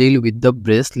to the deal with the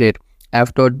bracelet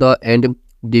after the end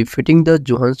defeating the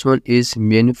Johansson is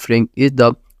main Frank is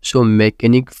the so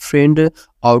mechanic friend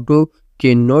auto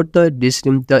cannot the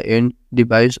disarm the end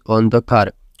device on the car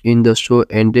in the show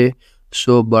and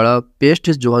so Bada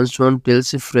Pest Johansson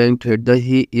tells Frank that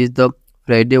he is the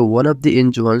Friday one of the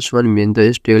in Johansson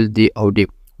Mendes tell the Audi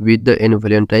with the end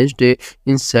Valentine's Day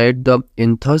inside the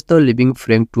in thus the living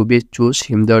Frank to be choose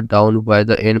him the down by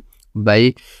the end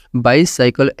by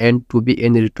bicycle and to be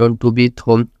in return to be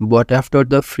home but after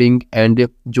the Frank and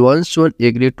Johansson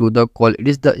agree to the call it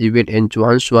is the event and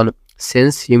Johansson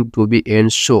sends him to be in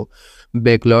show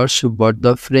backlash but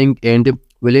the Frank and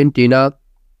Valentina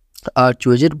are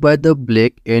chosen by the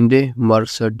Black and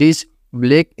Mercedes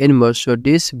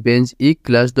Benz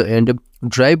E-Class the end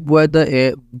drive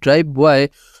by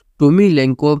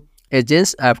Tomilenko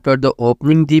agents after the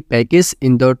opening the package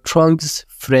in the trunks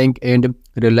Frank and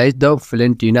realize the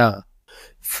Valentina.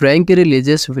 Frank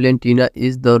realizes Valentina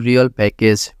is the real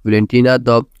package. Valentina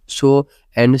the show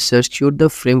and secured the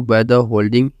Frank by the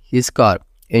holding his car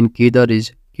and key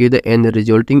the end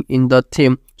resulting in the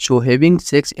theme so having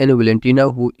sex and Valentina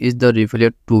who is the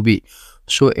revealed to be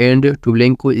so and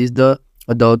Tulenko is the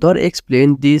author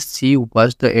explained this she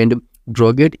was the end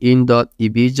drugged in the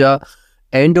Ibiza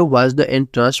and was the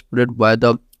end transported by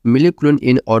the Miliclun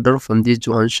in order from the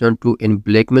Johansson to in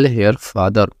blackmail her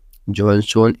father.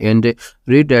 Johansson and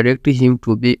redirect him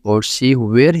to be or see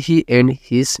where he and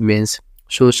his men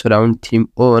so surround him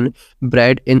on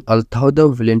bride and although the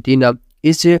Valentina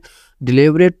is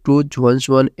delivered to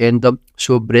Johansson and the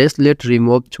so bracelet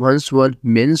removed Johansson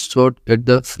men shot at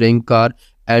the Frank car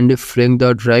and Frank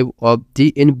the drive of the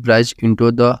in bridge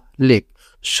into the lake.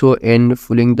 So and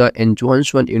fooling the and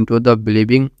Johansson into the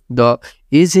believing the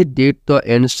easy did the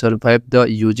and survive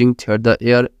the using the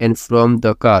air and from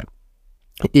the car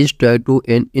is try to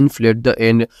and inflate the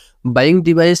and buying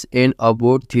device and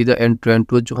about the and trying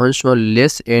to Johansson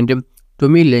less and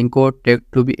Tomilenko take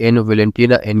to be and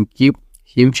Valentina and keep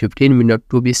him 15 minutes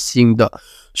to be seeing the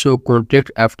so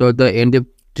contract after the end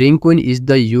Trinquin is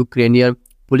the Ukrainian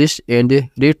police and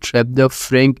retrap the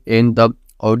Frank and the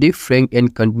Audi Frank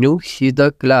and continue he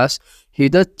the class he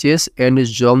the chase and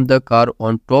jump the car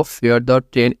on top where the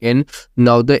train and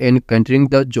now the end entering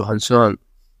the Johansson.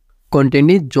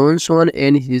 Containing Johnson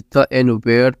and his the end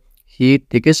where he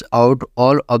takes out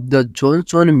all of the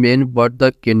Johnson men but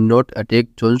the cannot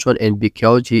attack Johnson and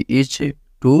because he is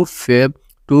too fair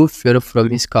from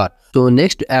his car. So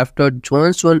next after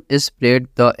Johnson sprayed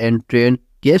the end train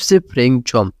gives a Frank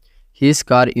jump his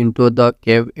car into the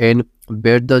cave and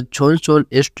where the Johnson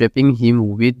is trapping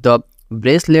him with the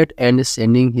bracelet and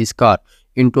sending his car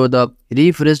into the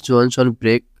reverse. Johnson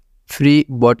break free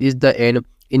but is the end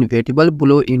inevitable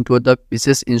blow into the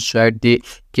pieces inside the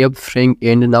cave Frank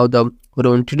and now the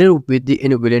rounded with the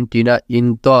Valentina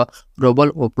in the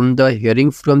rubble open the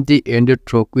hearing from the end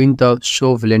Troquin the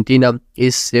show Valentina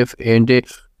is safe and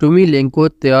Tomilenko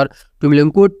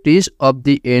tease up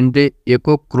the end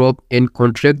eco crop and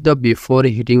contract the before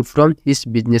hitting from his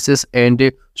businesses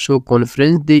and so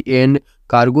conference the end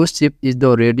cargo ship is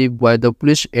the ready by the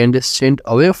police and sent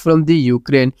away from the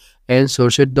Ukraine and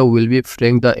sourced the will be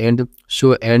Frank the end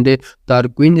so and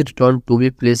Tarquin returned to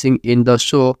be placing in the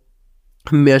show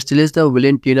Mercedes the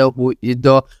Valentina who is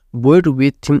the board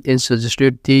with him and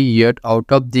suggested the yet out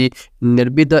of the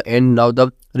nearby the end now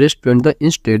the restaurant the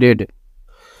instead.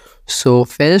 So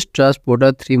Fans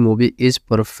Transporter 3 movie is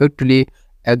perfectly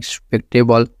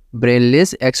expectable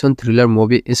brainless action thriller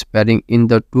movie inspiring in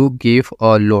the to give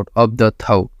a lot of the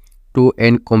thought to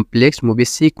and complex movie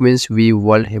sequence we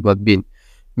will have been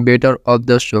better of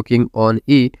the shocking on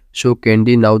so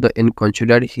candy now the end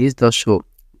considered his the show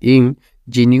in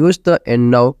genius the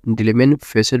end now dilemma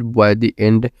faced by the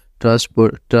end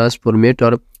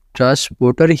transporter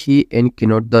he and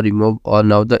cannot the remove or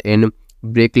now the end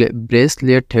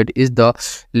bracelet head is the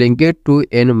linked to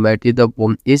and mighty the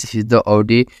bomb is his the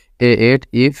Audi A8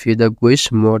 if he the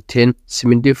goes more than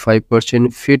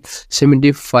 75% feet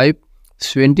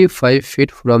 25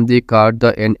 feet from the car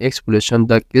the end explosion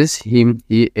the kills him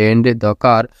he and the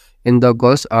car and the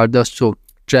girls are the so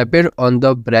trapped on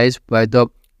the bridge by the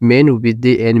men with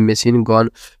the end machine gun.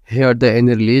 Here the end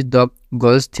release the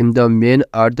girls team, the men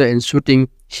are the and shooting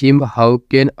him. How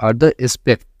can are the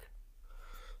expect?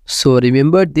 So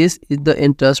remember, this is the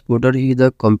end transporter. He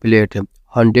the complete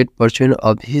 100%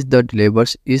 of his the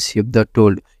delivers is if the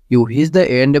told you he's the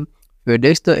end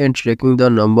FedEx the end tracking the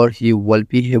number. He will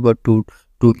be able to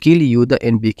kill you the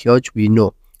end because we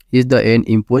know he's the end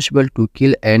impossible to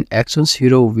kill an action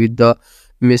hero with the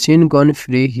machine gun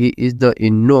free. He is the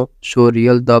in no so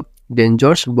real the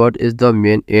dangerous but is the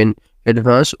main end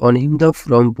advance on him the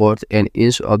from both an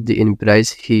inch of the in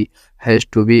price. He has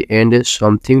to be and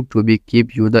something to be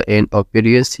keep you the end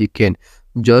appearance. He can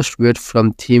just wait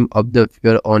from theme of the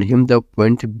fear on him the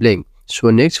point blank. So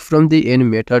next from the end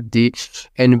method the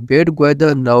and bad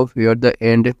weather now where the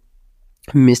end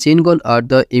machine gun are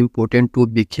the important to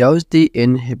because the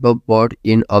end have a bought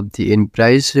in of the end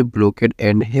price blockade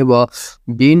and have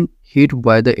been hit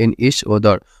by the end each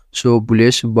other. So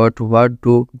bullets, but what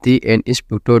do the end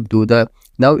inspector do the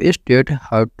now state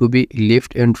have to be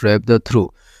lift and drive the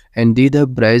through and the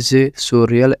price so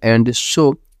real and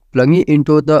so plunging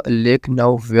into the lake.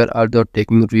 Now where are the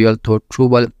taking real thought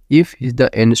trouble if his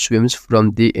the end swims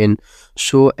from the end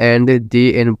so and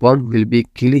the end bomb will be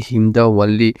kill him the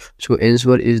only. So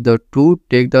answer is the to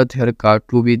take the third card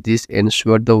to be this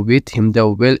ensure the with him the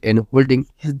well and holding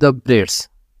his the braids.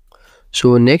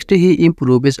 So next he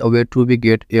improves a way to be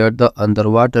get air the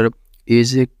underwater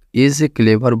is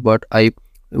clever but I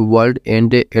would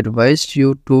and advise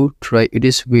you to try it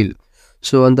is will.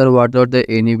 So underwater the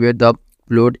anywhere the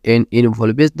plot and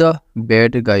involves the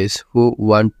bad guys who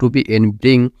want to be in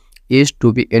bring is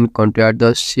to be in contact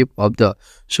the ship of the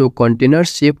so container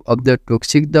ship of the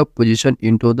toxic the position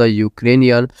into the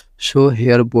Ukrainian. So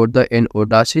here both the and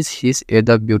audacious his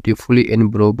the beautifully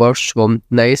and brober so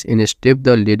nice and step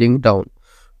the leading down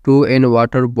to and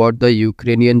water bought the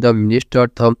Ukrainian the minister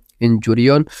the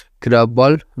injurian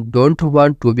Krabal don't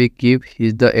want to be keep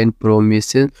his the and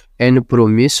permission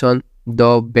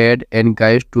the bad and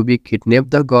guys to be kidnap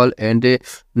the girl and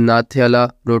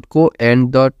Natalya Rudakova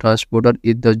and the transporter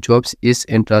is the jobs is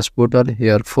and transporter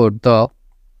here for the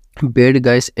bad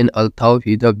guys and although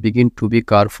he the begin to be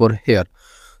car for here.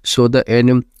 So the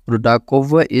end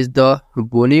Rudakova is the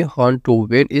bony horn to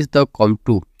where is the come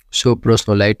to. So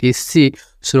personality C.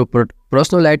 So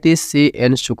personality C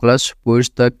and Shuklas puts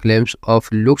the claims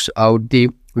of looks out the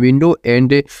window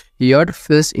and yet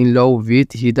falls in love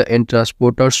with he the end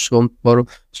transporter. Some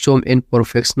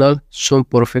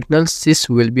imperfectional sis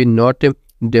will be not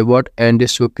devout and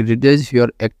so credits your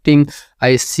acting.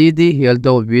 I see the here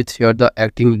the with here the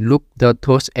acting look the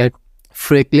thoughts and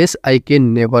freckles I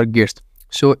can never get.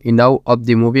 So enough of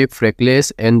the movie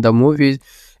freckles and the movies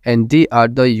and they are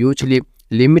the usually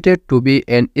limited to be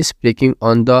and speaking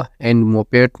on the and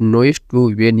moped noise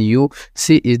to when you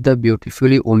see is the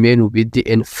beautifully woman with the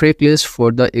and freckles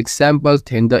for the example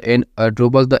then the and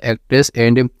adorable the actress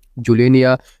and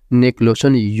Juliana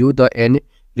Nicholson you the and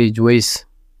rejoice.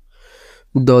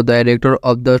 The director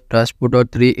of the Transporter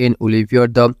 3 in Olivier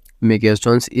the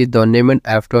Megaton is the named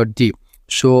after the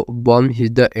so bomb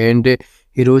is the end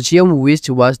Hiroshima which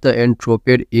was the end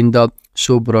troped in the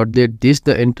so broadly this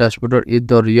the end transporter is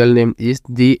the real name is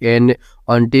the end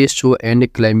anti so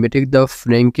and climatic the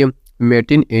Frank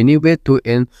Martin anyway to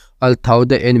end although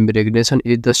the end mitigation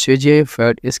is the CGI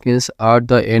fat skins are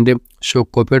the end so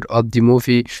copied of the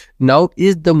movie. Now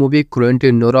is the movie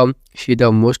currently Noram she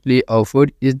the mostly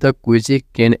offered is the quick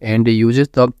can and uses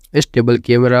the stable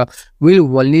camera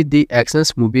will only the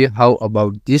actions movie. How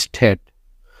about this threat?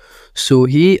 So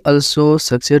he also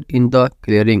succeeded in the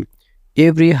clearing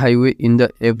every highway in the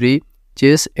every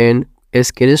chase and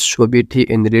escape Sobiti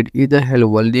and read is the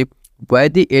hell only by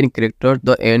the end character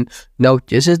the end now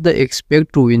chases the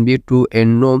expect to win be to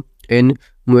and no and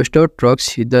monster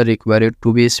trucks is the required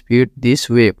to be speed this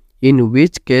way in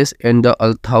which case and the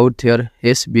although there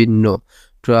has been no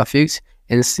traffic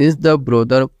and since the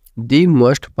brother they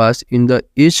must pass in the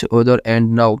each other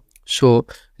and now so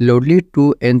loudly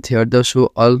to and theater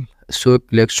so all so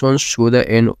collections show the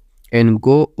end and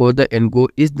go or the and go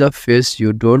is the face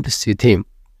you don't see him.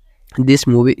 This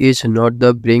movie is not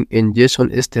the bring in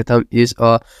Jason Statham is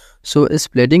a so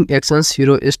splitting action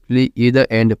hero is play either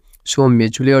end so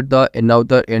majorly the and now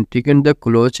the and taken the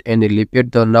clothes and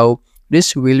repeat the now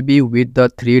this will be with the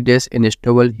 3 days in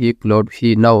stable he cloud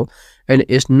he now and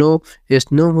is no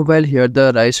mobile here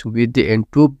the rise with the end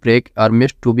to break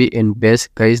armies to be in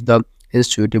best guys the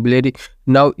suitability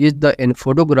now is the end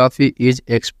photography is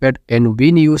expert and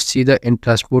when you see the end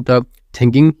transporter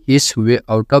thinking his way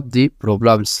out of the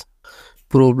problems.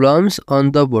 Problems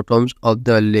on the bottoms of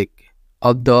the lake.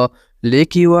 Of the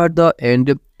lake you are the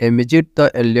end imagine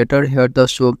the and later here the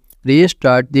show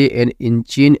restart the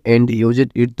engine and use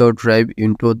it to drive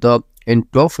into the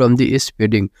and top from the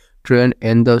speeding train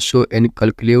and the show and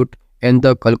calculate and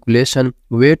the calculation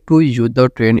where to use the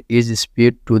train is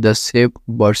speed to the shape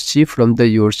but see from the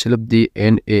yourself the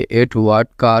and a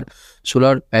 8-watt car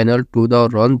solar panel to the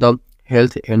run the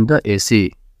health and the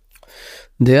AC.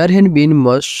 There had been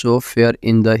much so fair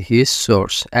in the his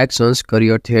source actions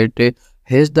career theatre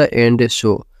has the end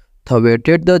show.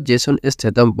 Thwarted the Jason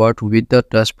Statham but with the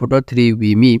Transporter 3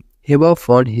 we me have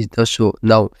found his the show.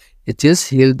 Now it is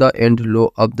heal the end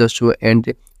low of the show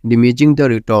and damaging the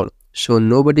return. So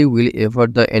nobody will ever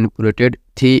the end protect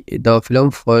the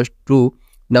film first to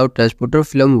now Transporter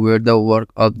film were the work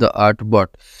of the art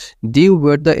but they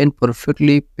were the end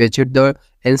perfectly patched the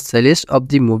and stylist of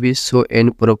the movie so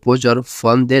and proposer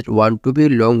from that want to be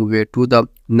long way to the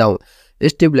now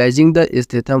stabilizing the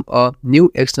Statham a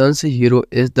new action hero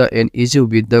is the an issue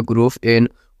with the groove and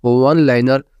one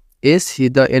liner is he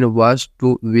the and was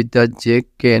to with the Jack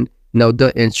can now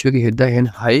the ensuing hit the and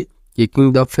high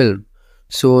kicking the film.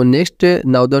 So next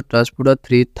now the Transporter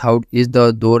 3 thought is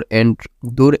the door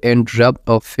and drop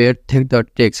of fair take the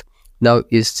text. Now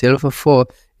is self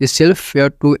fair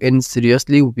to end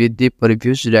seriously with the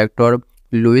previous director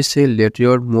Louis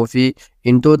Leterrier movie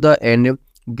into the end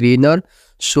greener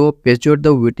so picture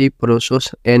the witty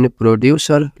process and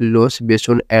producer Los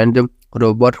Besson and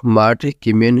Robert Mart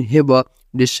Kamen have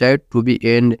decided to be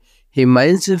end. He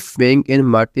minds Frank and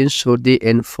Martin so the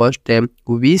end first time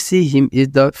we see him is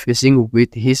the facing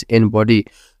with his own body.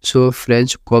 So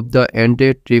French cop the and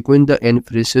Triquin the and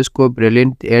Francisco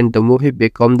brilliant and the movie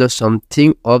become the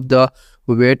something of the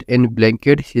weight and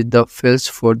blanket his the feels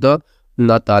for the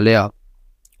Natalya.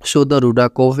 So the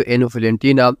Rudakova and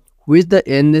Valentina who is the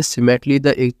end symmetrically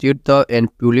the exit the and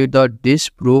purely the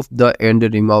disprove the end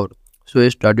removed. So he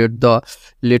started the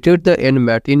later the end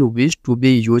Martin wished to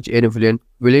be used and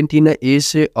Valentina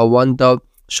is a one the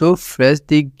so fresh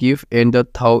the gift and the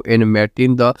thou and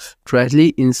Martin the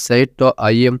tragedy inside the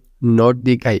I am not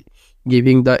the guy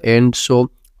giving the end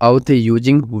so out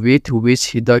using with which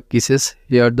he the kisses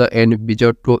here the end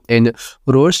Bijoto and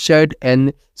Rothschild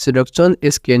and seduction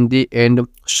is candy and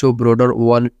so broader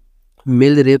one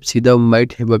male rape Sida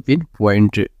might have been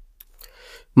point.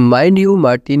 Mind you,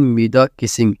 Martin Mida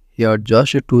kissing here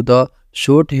just to the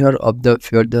short hair of the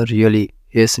feather really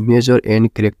his major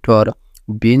and character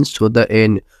being so the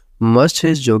end must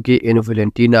his jockey in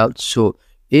Valentina so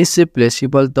is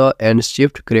placable the and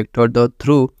shift character the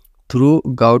through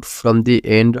gout from the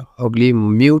end ugly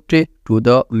mute to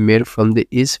the mare from the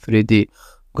is Freddy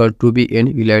got to be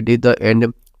in reality the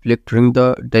end flicking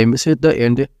the damage the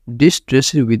end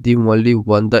distress with the only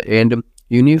one the end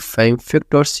unifying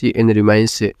factor C and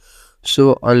remains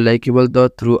so unlikable the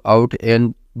throughout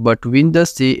and between the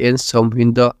C and some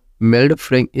in the meld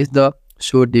Frank is the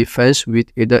so defense with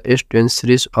the strength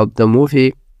series of the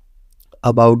movie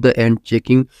about the end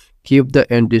checking keep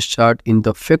the end discharge in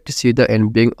the fact see the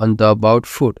end being on the about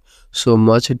foot so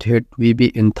much that we be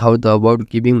in thought about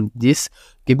giving this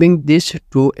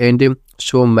to end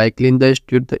so Michael the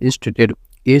street the institute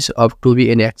is up to be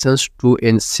in actions to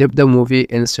and save the movie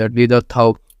and certainly the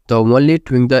thought the only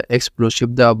doing the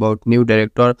explosive the about new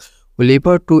director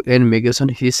Olivier to and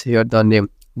Megaton his here the name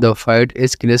the fight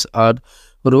skills are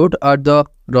wrote at the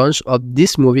runs of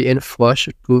this movie and first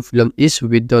two film is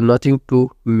with the nothing to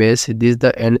mess this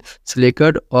the end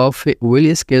selected of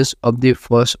will skills of the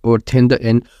first or then the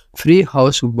end free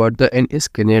house but the end is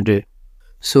Canada.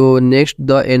 So next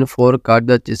the end for card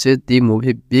the chases the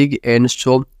movie big and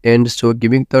so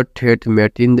giving the threat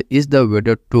Martin is the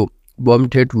weather too. Bomb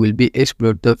threat will be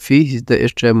explored the fee is the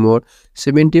extra more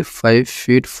 75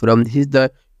 feet from his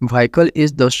the vehicle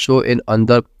is the show and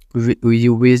under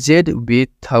visit with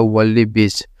the only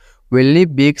beach. Only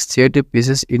big set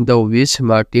pieces in the which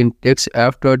Martin takes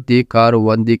after the car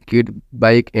won the kid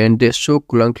bike and they so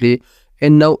clunkily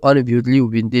and now unviewedly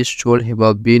when this should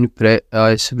have been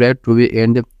spread to be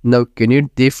and now can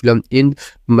the film in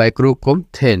microcom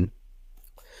thin.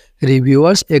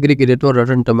 Reviewers aggregator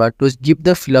Rotten Tomatoes give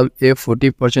the film a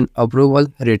 40% approval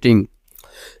rating.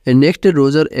 And next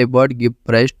Roger Ebert give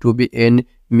prize to be in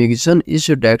Megaton is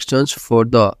directions for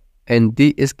the and the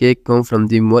escape come from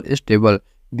the more stable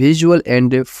visual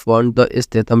and found the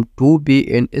Statham to be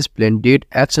an splendid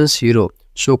action hero.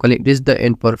 So collect is the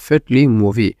end perfectly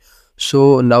movie.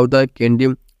 So now the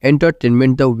Candy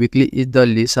Entertainment the weekly is the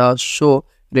Lisa show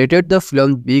rated the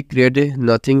film B grade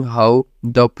nothing how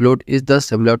the plot is the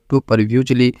similar to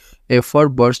previously effort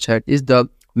but set is the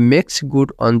makes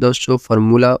good on the show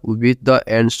formula with the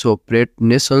end so Pratt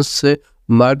Nation's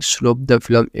Mark Slope the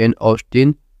film in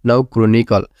Austin now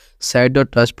chronicle. Side the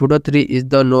Transporter 3 is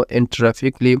the no and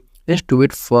traffically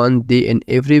stupid fun the and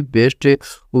every best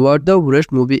what the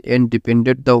worst movie and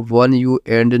depended the one you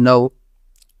and now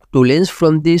to lens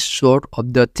from the short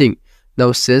of the thing.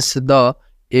 Now since the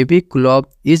AB Club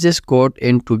is a scored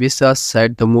and to be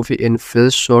side the movie in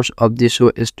first source of the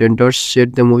show standards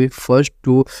set the movie first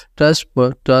to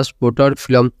transporter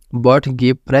film but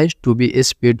give price to be a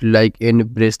speed like in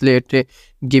bracelet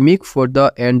gimmick for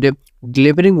the end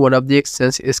delivering one of the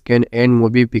sense scan and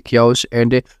movie because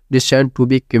and designed to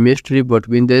be chemistry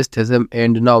between the Statham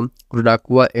and now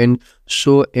Rudakova and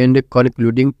so and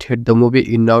concluding that the movie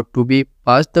is now to be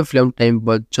past the film time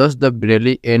but just the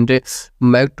barely and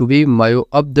make to be mayo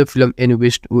of the film in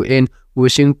which in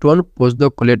Washington Post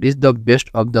the collect is the best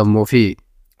of the movie.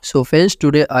 So friends,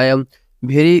 today I am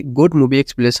very good movie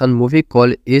explanation movie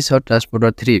called is a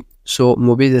Transporter 3. So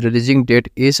movie releasing date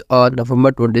is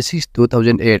November 26,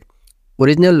 2008.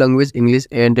 Original language English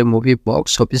and movie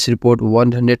box office report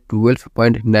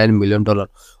 $112.9 million.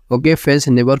 Okay friends,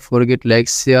 never forget like,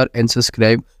 share and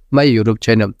subscribe my YouTube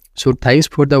channel. So thanks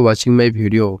for the watching my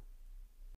video.